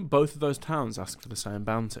 Wouldn't both of those towns ask for the same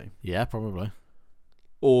bounty? Yeah, probably.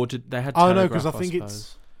 Or did they had Oh, no, telegraph, 'cause I think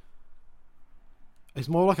suppose. It's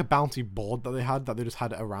more like a bounty board that they just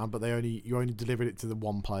had it around, but you only delivered it to the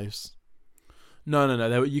one place.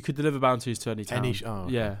 No. You could deliver bounties to any town.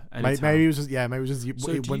 Okay. Yeah, any Maybe town. it was just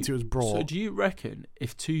So once it was brought So do you reckon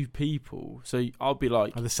if 2 people... So I'll be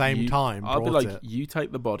like... at the same time. I'll be brought like, it. you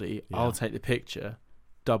take the body, Yeah. I'll take the picture,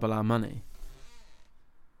 double our money.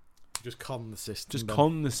 Just con the system. Just then.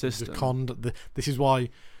 con the system. Just conned this is why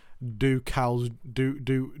do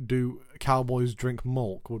cowboys drink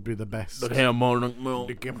milk would be the best. The cowboy milk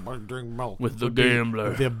The cowboys drink milk with the would be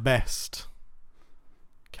gambler. the best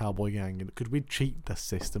cowboy gang. Could we cheat the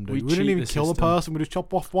system? Dude? We We didn't cheat even the kill the system. person. We just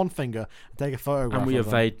chop off one finger and take a photograph. And we of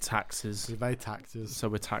them. evade taxes. We evade taxes. So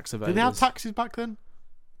we're tax evaders. Did they have taxes back then?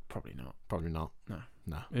 Probably not. Probably not.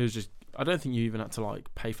 No. It was just... I don't think you even had to,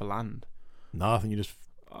 like, pay for land. No, I think you just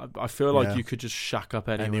I feel like Yeah. you could just shack up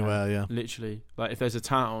anywhere. anywhere. Yeah. Literally. Like, if there's a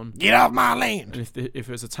town... Get off my land. And if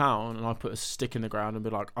it's a town and I put a stick in the ground and be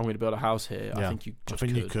like, I'm going to build a house here, I Yeah. think you I just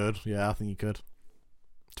think could. you could. Yeah, I think you could.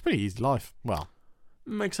 It's a pretty easy life. Well,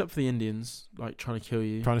 Makes up for the Indians, like, trying to kill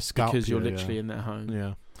you. trying to scalp because you're you, literally in their home.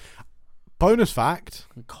 Yeah. Bonus fact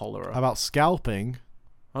And cholera. about scalping.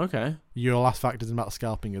 Okay. Your last fact isn't about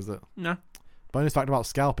scalping, is it? No. Bonus fact about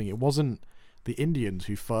scalping. It wasn't the Indians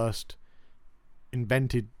who first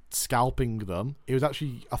invented scalping them. It was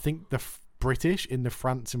actually, I think, the British in the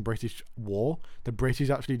France and British War. The British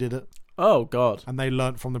actually did it. Oh, God. And they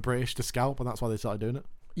learnt from the British to scalp, and that's why they started doing it.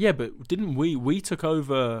 Yeah, but didn't we took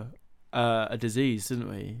over a disease, didn't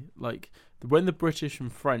we? Like, when the British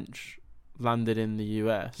and French landed in the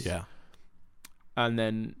US. Yeah. And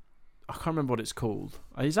then, I can't remember what it's called.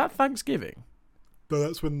 Is that Thanksgiving? But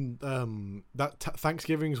that's when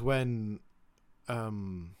Thanksgiving's when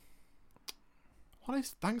why What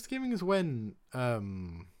is Thanksgiving? Is when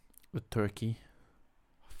With turkey.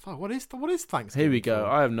 fuck, what is Thanksgiving? Here we go. for?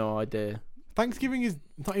 I have no idea. Thanksgiving is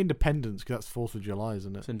not Independence because that's 4th of July,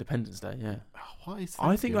 isn't it? It's Independence Day. Yeah. What is?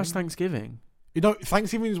 I think that's Thanksgiving? Thanksgiving.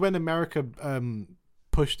 Thanksgiving is when America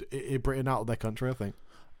pushed Britain out of their country. I think.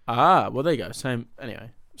 Well there you go. Same.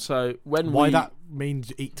 Anyway, so when Why we that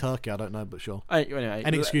means eat turkey, I don't know, but sure. anyway,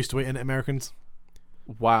 Any excuse to eat in Americans.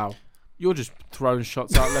 Wow, you're just throwing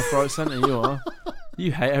shots out left, right, centre. You are.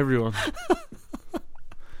 You hate everyone.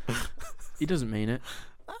 He doesn't mean it.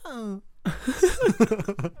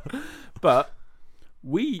 But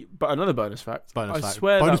another bonus fact. I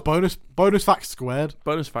swear bonus fact squared.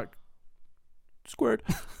 bonus fact squared.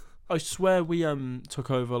 I swear we took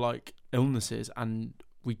over like illnesses and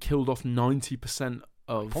we killed off 90%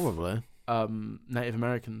 of Probably. Native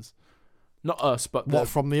Americans. Not us, but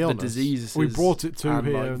From the the illness? diseases We brought it to and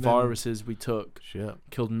here like and then- viruses we took Shit.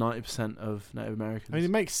 killed 90% of Native Americans. I mean, it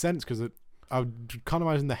makes sense because I can't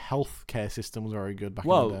imagine the healthcare system was very good back in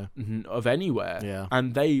the day. Of anywhere. Yeah.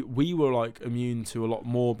 And we were like immune to a lot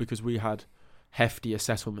more because we had heftier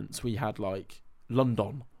settlements. We had like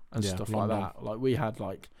London and Yeah, stuff London. like that. Like we had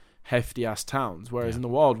like hefty ass towns, whereas Yeah. in the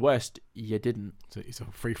Wild West you didn't. It's a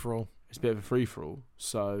free for all. It's a bit of a free for all.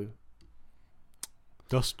 So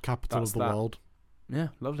Dust capital That's of the that. world. yeah,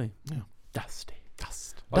 lovely. Yeah. Dusty.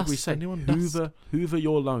 Dust. Like we Dust, say, anyone? Dust. Hoover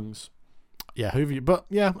your lungs. Yeah, Hoover. But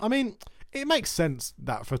yeah, I mean, it makes sense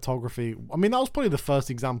that photography. I mean, that was probably the first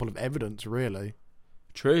example of evidence, really.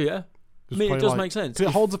 True, yeah. I mean, it does make sense. 'Cause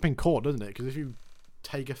it holds up in court, doesn't it? Because if you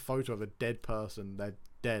take a photo of a dead person, they're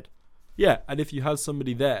dead. Yeah, and if you had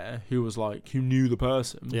somebody there who was like who knew the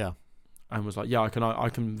person, Yeah. and was like, yeah, I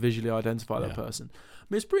can visually identify that Yeah. person.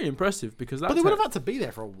 I mean, it's pretty impressive because that. But they would have had to be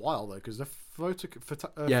there for a while though, because the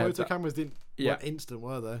Yeah, photo cameras weren't instant,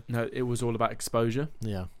 were they? No, it was all about exposure.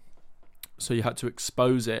 Yeah. So you had to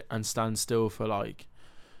expose it and stand still for like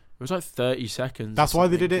it was like 30 seconds. That's or why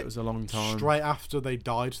they something. did it It was a long time. Straight after they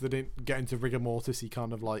died, so they didn't get into rigor mortis.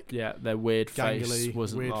 Kind of like Yeah, their weird gangly, face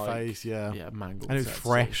wasn't weird like face. Yeah. yeah mangled. And it was so it's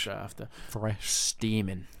fresh. straight after Fresh,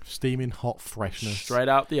 steaming steaming, hot freshness. straight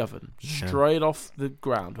out the oven, Yeah. straight off the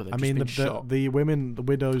ground where they've I just mean, been the shot. women, the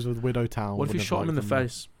widows of Widow Town. What if you would have shot them in the liked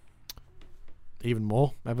face? Even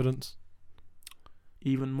more evidence.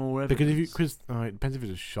 Even more evidence. Because it depends if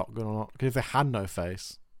it's a shotgun or not. Because if they had no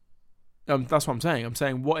face, that's what I'm saying. I'm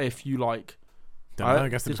saying, what if you like? I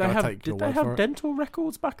guess they're just gonna take your Did they word have for it. dental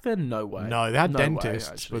records back then? No way. No, they had No way, dentists,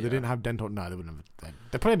 actually, but they yeah. didn't have dental. No, they wouldn't have.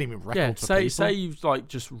 They probably didn't even Yeah, records. for people. say you've like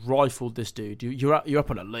just rifled this dude. You're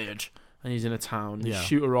up on a ledge and he's in a town. You Yeah.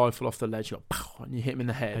 shoot a rifle off the ledge, you go, pow, and you hit him in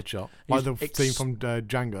the head. Headshot, You like the just scene from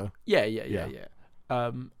Django. Yeah. Yeah.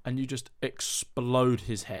 And you just explode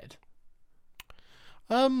his head.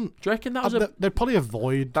 Do you reckon that was They'd probably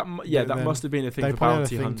avoid that then must have been a thing they for probably had a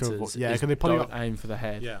bounty thing to hunters. avoid- yeah, is 'cause they probably don't aim for the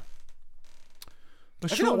head. Yeah,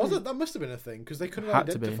 But I think that surely- wasn't. That must have been a thing because they couldn't Had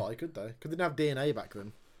to be. identify, could they? Because they didn't have DNA back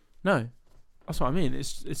then. No, that's what I mean.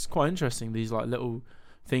 It's quite interesting. These like little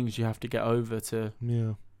things you have to get over to.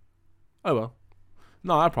 Yeah, Oh well,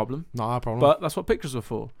 not our problem. not our problem. But that's what pictures are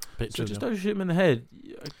for. So pictures. just don't shoot him in the head.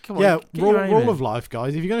 Come on. Yeah, get your aim rule in. of life,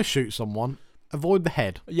 guys. If you're going to shoot someone, avoid the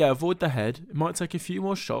head. Yeah, avoid the head. It might take a few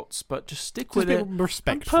more shots, but just stick Just with be it. And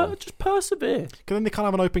respectful. just persevere. Because then they can't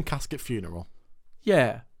have an open casket funeral.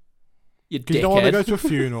 Yeah. You Because you don't want to go dickhead. to a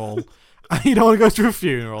funeral. And you don't want to go to a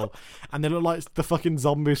funeral, and they look like the fucking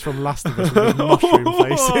zombies from Last of Us with the mushroom Oh,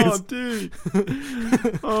 faces.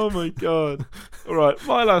 dude. Oh, my God. All right,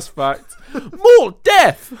 my last fact. More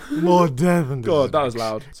death. More death and God, that was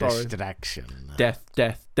loud. Sorry. distraction. Death,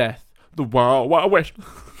 death, death. The Wild West.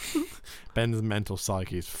 Ben's mental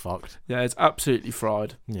psyche is fucked. Yeah, it's absolutely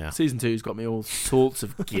fried. Yeah. Season 2's got me all sorts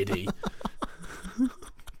of giddy.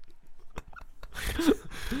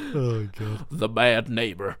 Oh god. The Bad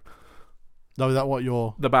Neighbour. No, is that what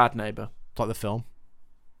you're The Bad Neighbour. like the film?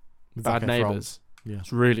 With Bad Zac Efron? Neighbours. Yeah.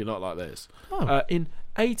 It's really not like this. Oh. In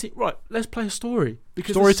 18... Right, let's play a story.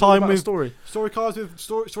 Because Story this is all time about a with- story. Story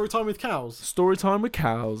time with cows. Story time with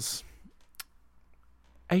cows.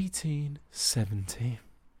 1870.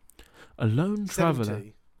 A lone traveller.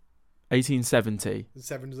 1870.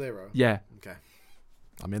 70. Yeah. Okay.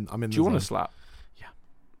 I'm in. Do you want a slap? Yeah.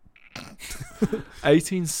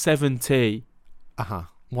 1870.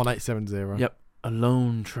 1870. Yep. A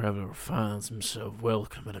lone traveller finds himself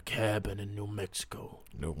welcome in a cabin in New Mexico.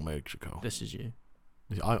 New Mexico. This is you.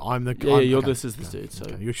 I'm the. Yeah, I'm, you're okay. this is the dude. So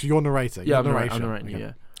Okay. You're narrator. yeah, You're I'm narrating.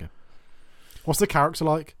 Okay. Yeah. What's the character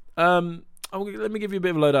like? Let me give you a bit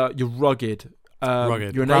of a load out. You're rugged.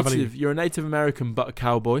 Rugged. You're a Gravelly. native. You're a Native American, but a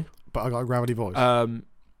cowboy. But I got a gravity voice.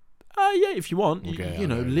 Yeah, if you want, Okay, you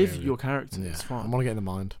know, okay, live okay. your character. Yeah. It's I fine. want to get in the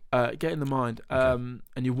mind. Get in the mind. And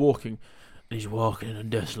you're walking. And he's walking in a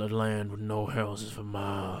desolate land with no houses for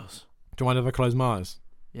miles. Do you mind if I close my eyes?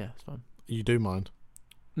 Yeah, it's fine. You do mind?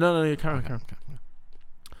 No, you carry on, carry on. Okay.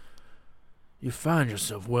 You find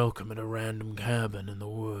yourself welcome at a random cabin in the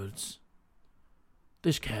woods.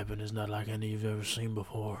 This cabin is not like any you've ever seen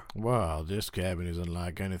before, Well, this cabin isn't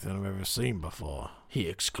like anything I've ever seen before. he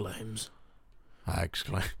exclaims. I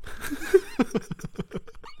exclaim.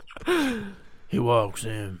 He walks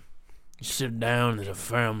in. You sit down, there's a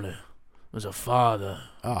family. There's a father,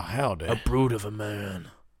 Oh, howdy. a brute of a man.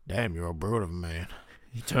 Damn, you're a brute of a man.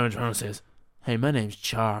 He turns around and says, "Hey, my name's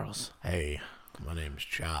Charles. Hey, my name's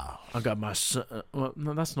Charles. I got my son." Well,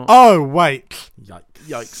 no, that's not. Oh, wait.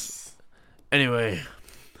 Yikes. Anyway,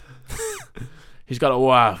 he's got a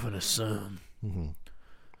wife and a son. Mm-hmm.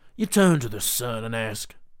 You turn to the son and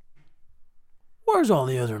ask, "Where's all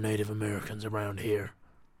the other Native Americans around here?"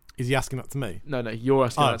 Is he asking that to me? No, you're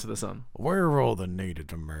asking Oh. that to the son. Where are all the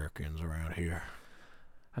Native Americans around here?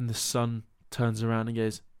 And the son turns around and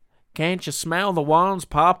goes, "Can't you smell the ones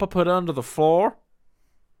Papa put under the floor?"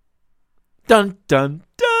 Dun, dun,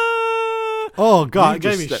 dun! Oh, God, You it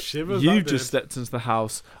gave just me stepped- shivers. You that just did. stepped into the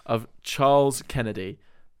house of Charles Kennedy.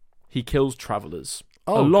 He kills travelers.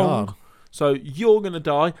 Oh, along. God. So you're going to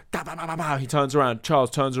die. Da, ba, ba, ba, ba. He turns around. Charles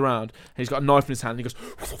turns around. And he's got a knife in his hand. And he goes...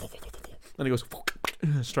 And he goes...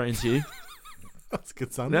 Straight into you. That's a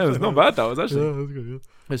good sound. No, it's not bad, that was actually. Yeah, that's good.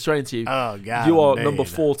 It's straight into you. Oh, God. You are indeed. number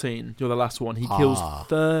 14. You're the last one. He kills Ah.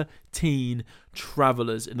 13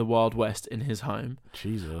 travelers in the Wild West in his home.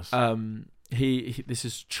 Jesus. He this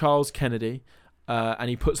is Charles Kennedy, and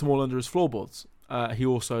he puts them all under his floorboards. He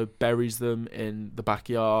also buries them in the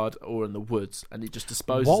backyard or in the woods, and he just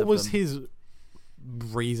disposes What of was them. his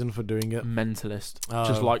reason for doing it? Mentalist, Oh.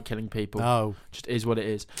 just like killing people. Oh, Just is what it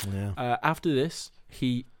is. yeah. After this,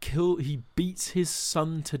 he beats his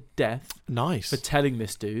son to death Nice. for telling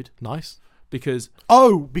this dude Nice. because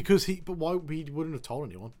Oh, because but why he wouldn't have told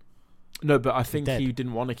anyone? no, but I think dead. he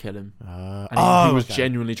didn't want to kill him, and oh, he was okay.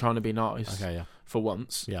 genuinely trying to be nice Okay, yeah. for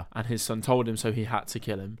once. Yeah. And his son told him, so he had to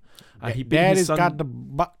kill him. He beat Daddy's his son. got the.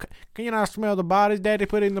 Can you not smell the bodies Daddy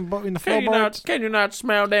put in the floorboards? Can you not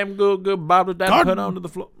smell them good bottles that God put onto the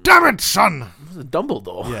floor? Damn it, son! It was a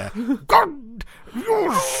Dumbledore. Yeah. God,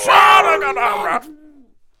 you son!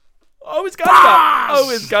 Oh, it's Gandalf. Oh,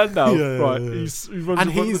 it's Gandalf. Yeah, right. yeah, yeah. He runs And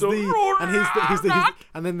in front of he's door.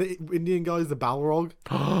 and then the Indian guy's the Balrog,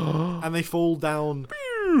 and they fall down.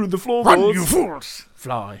 The floor Run, boards. you fools!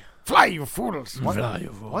 Fly. Fly, you fools! Fly, you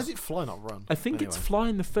fools. Why is it fly, not run? I think it's Anyway. fly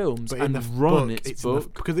in the films But and in the run book, it's in the-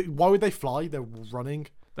 book. because why would they fly? They're running.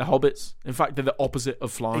 They're hobbits. In fact, they're the opposite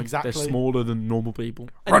of flying. Exactly. They're smaller than normal people.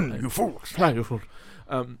 Run, Anyway. you fools! Fly, you fool.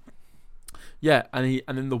 Yeah, and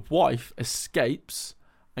then the wife escapes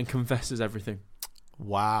and confesses everything.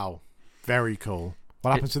 Wow, very cool.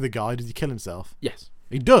 What happens to the guy? Does he kill himself? Yes.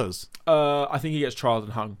 He does. I think he gets trialed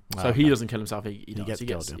and hung. So okay. he doesn't kill himself. He He does. gets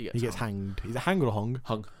killed. He He gets hanged. Is it hanged or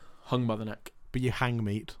hung? hung by the neck. But you hang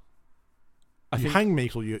meat. I You think hang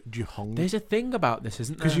meat or do you hung? there's a thing about this,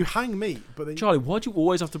 isn't there? Because you hang meat, but then Charlie, why do you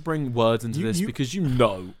always have to bring words into You- this? you- Because you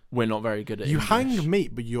know we're not very good at you English. hang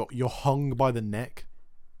meat, but you're hung by the neck.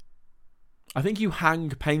 I think you hang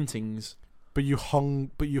paintings. But you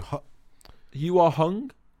hung. You are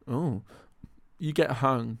hung? Oh. You get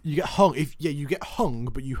hung. You get hung. You get hung,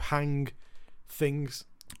 but you hang things.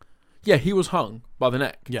 Yeah, he was hung by the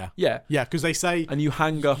neck. Yeah. Yeah. Yeah, because they say And you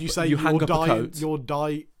hang up you say you hang you'll up a die. coat. You'll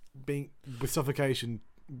die being with suffocation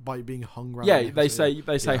by being hung around. Yeah, the neck. they So,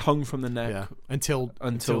 say Yeah. hung from the neck. yeah until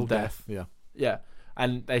death. Yeah. Yeah.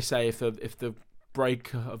 And they say if the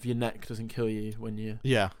break of your neck doesn't kill you when you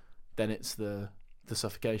Yeah. then it's the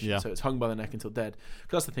suffocation. Yeah. So it's hung by the neck until dead.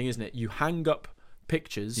 Because that's the thing, isn't it? You hang up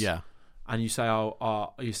pictures. Yeah. And you say,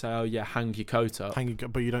 oh yeah, hang your coat up. Hanging,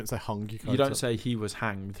 but you don't say hung. You don't say he was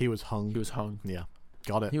hanged. he was hung. He was hung. Yeah.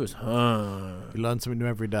 Got it. He was hung. You learn something new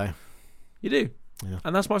every day. You do. Yeah.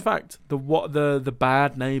 And that's my fact. The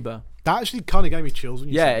bad neighbour. That actually kind of gave me chills when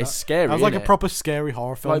you Yeah, said it's that. scary. That was like innit? a proper scary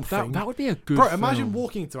horror film like thing. that would be a good Bro, film. imagine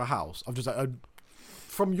walking into a house of just like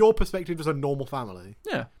from your perspective, just a normal family,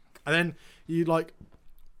 Yeah. and then you like,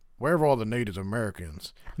 Where are all the Native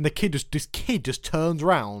Americans? and this kid just turns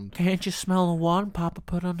around. Can't you smell the one Papa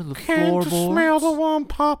put under the Can't you smell the one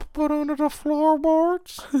Papa put under the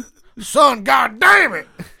floorboards? Son, God damn it!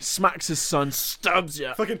 Smacks his son, stabs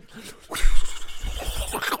you. Fucking.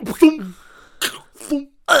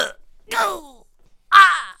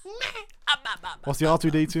 What's the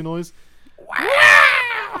R2D2 noise?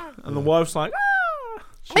 And the wife's like,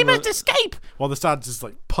 We must escape! While the dad's just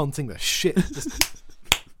like punting the shit. Just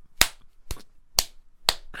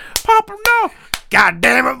up now. God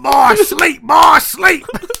damn it, boy. Sleep, boy. Sleep.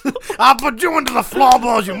 I'll put you into the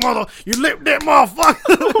floorboards, you lip dick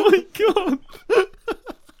motherfucker. Oh my god.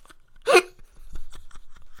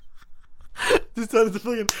 Just turn into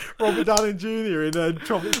fucking Robert Downey Jr. in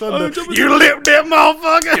Tropic Thunder. You lip dick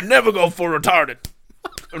motherfucker. You never go for retarded.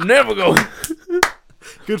 You never go.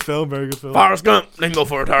 Good film, very good film. Forrest Gump, then go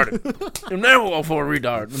for retarded. You never go for a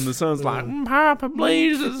retard. And the son's like, Papa,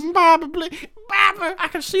 please. Papa, please. Papa. I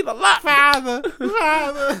can see the light. Father.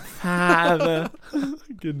 Father. Father.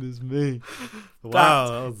 Goodness me.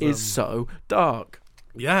 Wow. That is so dark.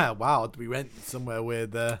 Yeah, wow. We went somewhere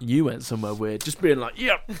weird there. You went somewhere weird. Just being like,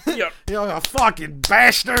 yep. You're a fucking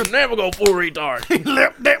bastard. Never go for a retard. You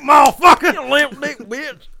lip dick motherfucker. You limp dick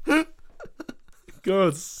bitch.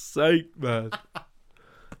 God's sake, man.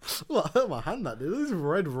 Well, I hurt my hand that did. This is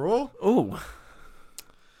red raw. Oh.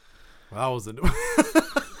 That wasn't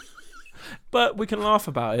But we can laugh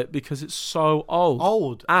about it because it's so old.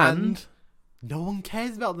 old. And no one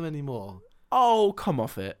cares about them anymore. Oh, come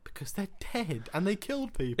off it. Because they're dead and they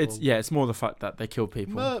killed people. It's more the fact that they kill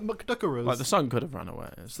people. McDuckaroos. Like the son could have run away.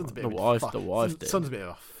 It's Son's a like bit the of a wife. The wife did. Son's a bit of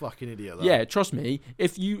a fucking idiot. Though. Yeah, trust me.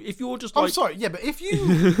 If you're just like, I'm sorry. Yeah, but if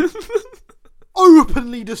you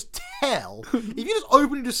openly just if you just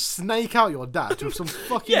openly just snake out your dad to some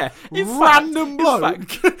fucking random bloke,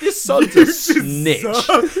 this son's a snitch.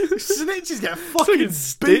 Snitches get fucking beat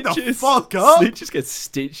the Stitches. fuck up. Snitches get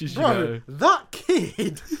stitches, you Bro, know. that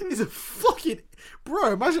kid is a fucking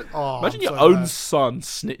bro. Imagine Imagine your so own bad. son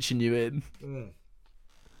snitching you in.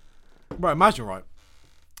 Bro, imagine right.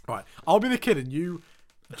 I'll be the kid and you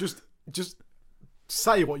just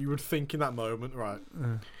say what you would think in that moment, right?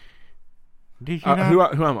 Did you know?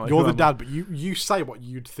 Who am I? You're Who the am I? dad, but you say what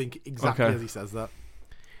you'd think exactly Okay. as he says that.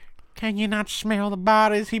 Can you not smell the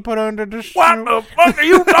bodies he put under the What shoe? the fuck are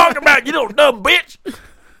you talking about, you little dumb bitch?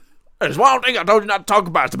 There's one thing I told you not to talk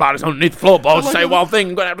about. It's about it's underneath the floorboards. like Say how- one thing,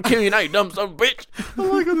 I'm gonna have to kill you now, you dumb son of a bitch. I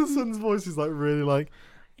like how the son's voice is like really like.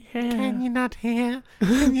 Can you not hear?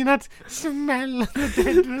 Can you not smell the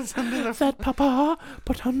deadness under the That papa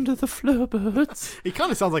put under the floorboards. He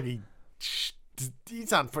kind of sounds like he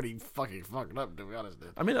sounds pretty fucking fucked up, to be honest. Dude.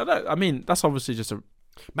 I mean, that's obviously just a.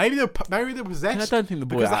 Maybe they're possessed. I don't think the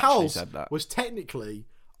boy because the actually house said that. was technically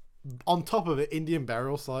on top of an Indian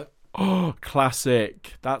burial site. Oh,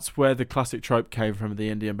 classic. That's where the classic trope came from, the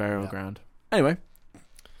Indian burial ground. Anyway,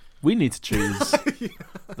 we need to choose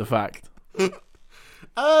the fact.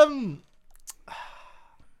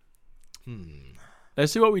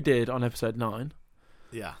 Let's see what we did on episode 9.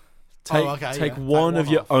 Yeah. Take one of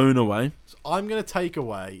your own away. So I'm gonna take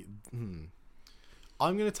away. I'm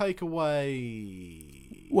gonna take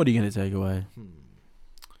away. What are you going to take away?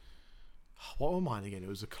 What were mine again? It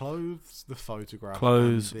was the clothes, the photograph.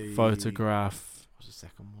 Clothes, and the... photograph. What was the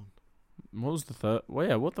second one? What was the third? Well,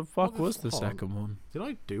 yeah, what the fuck was the hold on. second one? Did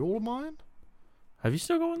I do all of mine? Have you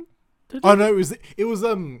still got one? Oh no, it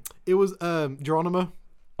was Geronimo.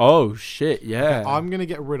 Oh shit, yeah. I'm gonna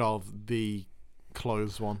get rid of the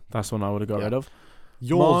clothes one. That's one I would have got rid of.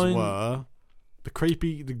 Yours Mine- were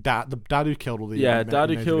the dad who killed all the Dad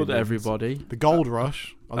who killed Indians. everybody. The Gold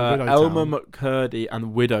Rush, and the Widow Elmer Town. McCurdy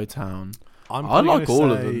and Widow Town. I'm I probably like gonna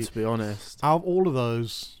all of say, them, to be honest. Out of all of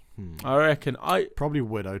those, I reckon probably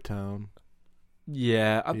Widow Town.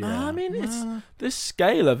 yeah. I Yeah. mean, it's the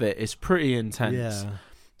scale of it is pretty intense. Yeah.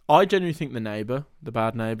 I genuinely think the neighbour, the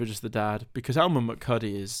bad neighbour, just the dad, because Elmer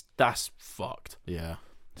McCurdy that's fucked. Yeah.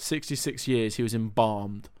 66 years he was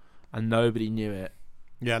embalmed, and nobody knew it.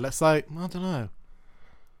 Yeah, let's say, I don't know.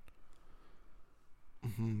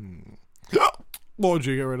 What would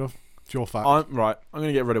you get rid of? It's your fact. I'm going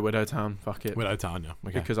to get rid of Widow Town. Fuck it. Widow Town, yeah.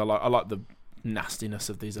 Okay. Because I like the nastiness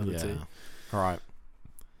of these other two. All right.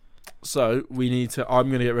 So I'm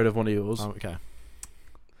going to get rid of one of yours. Okay.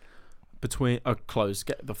 Between close.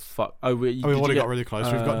 Get the fuck. Oh, we already got really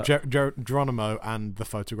close. We've got Geronimo and the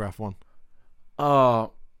photograph one.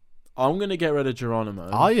 Oh, I'm going to get rid of Geronimo.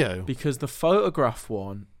 Are you? Because the photograph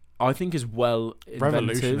one, I think, is well inventive.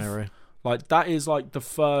 Revolutionary. Like, that is like the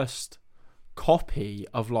first copy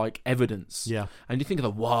of like evidence. Yeah. And you think of the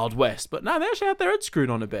Wild West, but no, they actually had their head screwed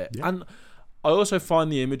on a bit. Yeah. And I also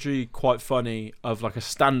find the imagery quite funny of like a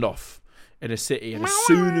standoff in a city, and as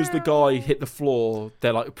soon as the guy hit the floor,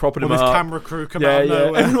 they're like propping him Well, this up. camera crew come out of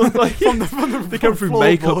nowhere. Everyone's like, from the they come through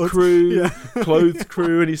makeup floorboards. crew, Yeah. clothes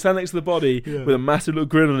crew, and he's standing next to the body Yeah. with a massive little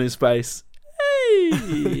grin on his face.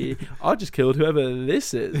 Hey, I just killed whoever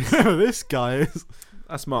this is. This guy is.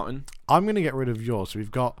 That's Martin. I'm going to get rid of yours. So we've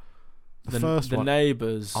got the first the one.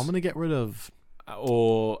 neighbours, I'm going to get rid of.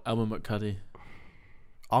 or Elmer McCuddy.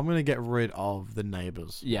 I'm going to get rid of the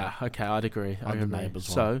neighbours. Yeah, okay, I'd agree. I And the agree. neighbours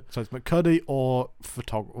So, one. So it's McCuddy or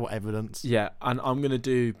or evidence. yeah, and I'm going to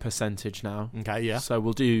do percentage now. Okay, yeah. So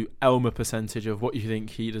we'll do Elmer percentage of what you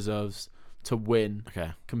think he deserves to win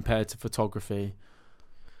Okay. compared to photography.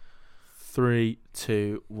 3,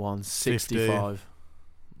 2, 1, 65.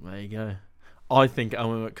 There you go. I think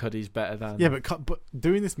Elmer McCuddy's better than Yeah, but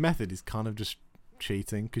doing this method is kind of just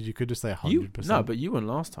cheating because you could just say 100%. No, but you won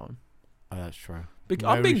last time. Oh, that's true.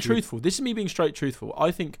 I'm being we should- truthful. This is me being straight truthful.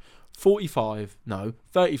 I think 35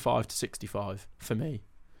 to 65 for me.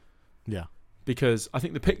 Yeah. Because I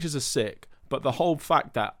think the pictures are sick, but the whole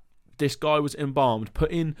fact that this guy was embalmed, put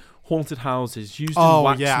in haunted houses, used in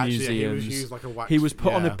wax museums. he was used like a wax. He was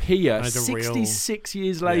put on a pier And it's a real- 66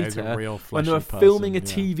 years Yeah, he's a later real when they were fleshy filming a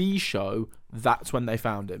person, yeah. TV show. That's when they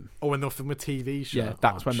found him. Oh, when they'll film a TV show. Yeah,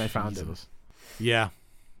 that's when they found him. Jesus. Yeah.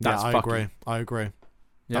 That's I fucking- agree. I agree. Yeah?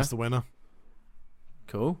 That's the winner.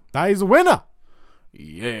 Cool. That is the winner.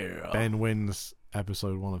 Yeah. Ben wins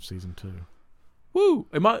episode 1 of season 2. Woo!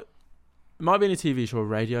 It might be in a TV show or a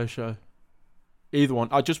radio show. Either one.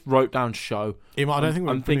 I just wrote down show. I don't think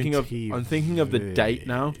I'm thinking of the date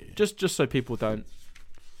now. Just so people don't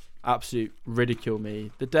absolute ridicule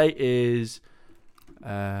me. The date is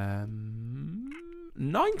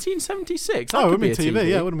 1976. That Oh, it could would be be a TV.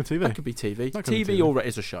 Yeah, it would have been TV. That could be TV. That could be TV TV. or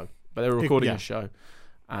is a show, but they were recording yeah. a show,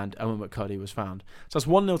 and Elmer McCuddy was found. So that's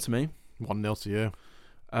 1-0 to me. 1-0 to you.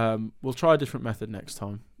 We'll try a different method next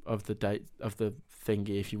time of the date of the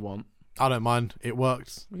thingy if you want. I don't mind. It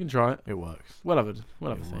works. We can try it. It works. We'll have a It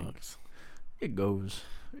think. works. It goes.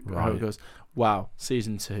 Right. How it goes. Wow,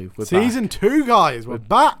 season 2. We're Season back. 2, guys. We're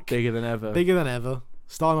back. Bigger than ever. Bigger than ever.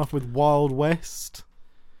 Starting off with Wild West.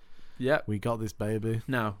 Yep. We got this, baby.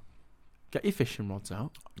 Now, get your fishing rods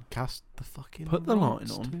out. Cast the fucking Put the line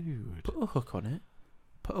rods, on. dude. Put a hook on it.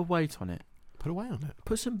 Put a weight on it. Put away on it.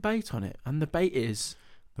 Put some bait on it. And the bait is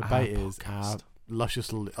The our bait is our podcast. luscious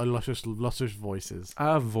voices.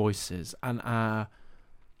 Our voices and our...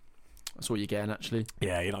 That's what you're getting, actually.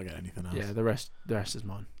 Yeah, you're not getting anything else. Yeah, the rest is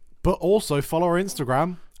mine. But also follow our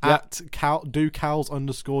Instagram Yeah. at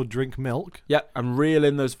 @cows_drink_milk. Yeah, and reel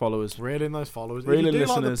in those followers. Reel in those followers. Reel If in you do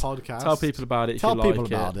listeners. like the podcast, Tell people about it if tell you like people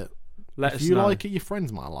about it. Let If us you know. like it, your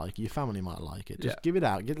friends might like it. Your family might like it. Just Yeah. give it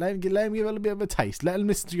out. Let them give it a little bit of a taste. Let them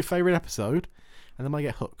listen to your favourite episode, and they might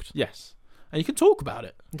get hooked. Yes. And you can talk about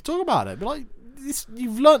it. You can talk about it. But like,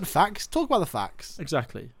 you've learnt facts. Talk about the facts.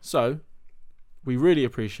 Exactly. So, we really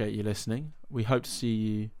appreciate you listening. We hope to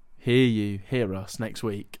see you, hear us next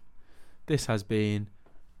week. This has been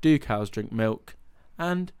Do Cows Drink Milk?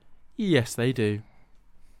 And yes, they do.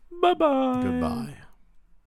 Bye-bye. Goodbye.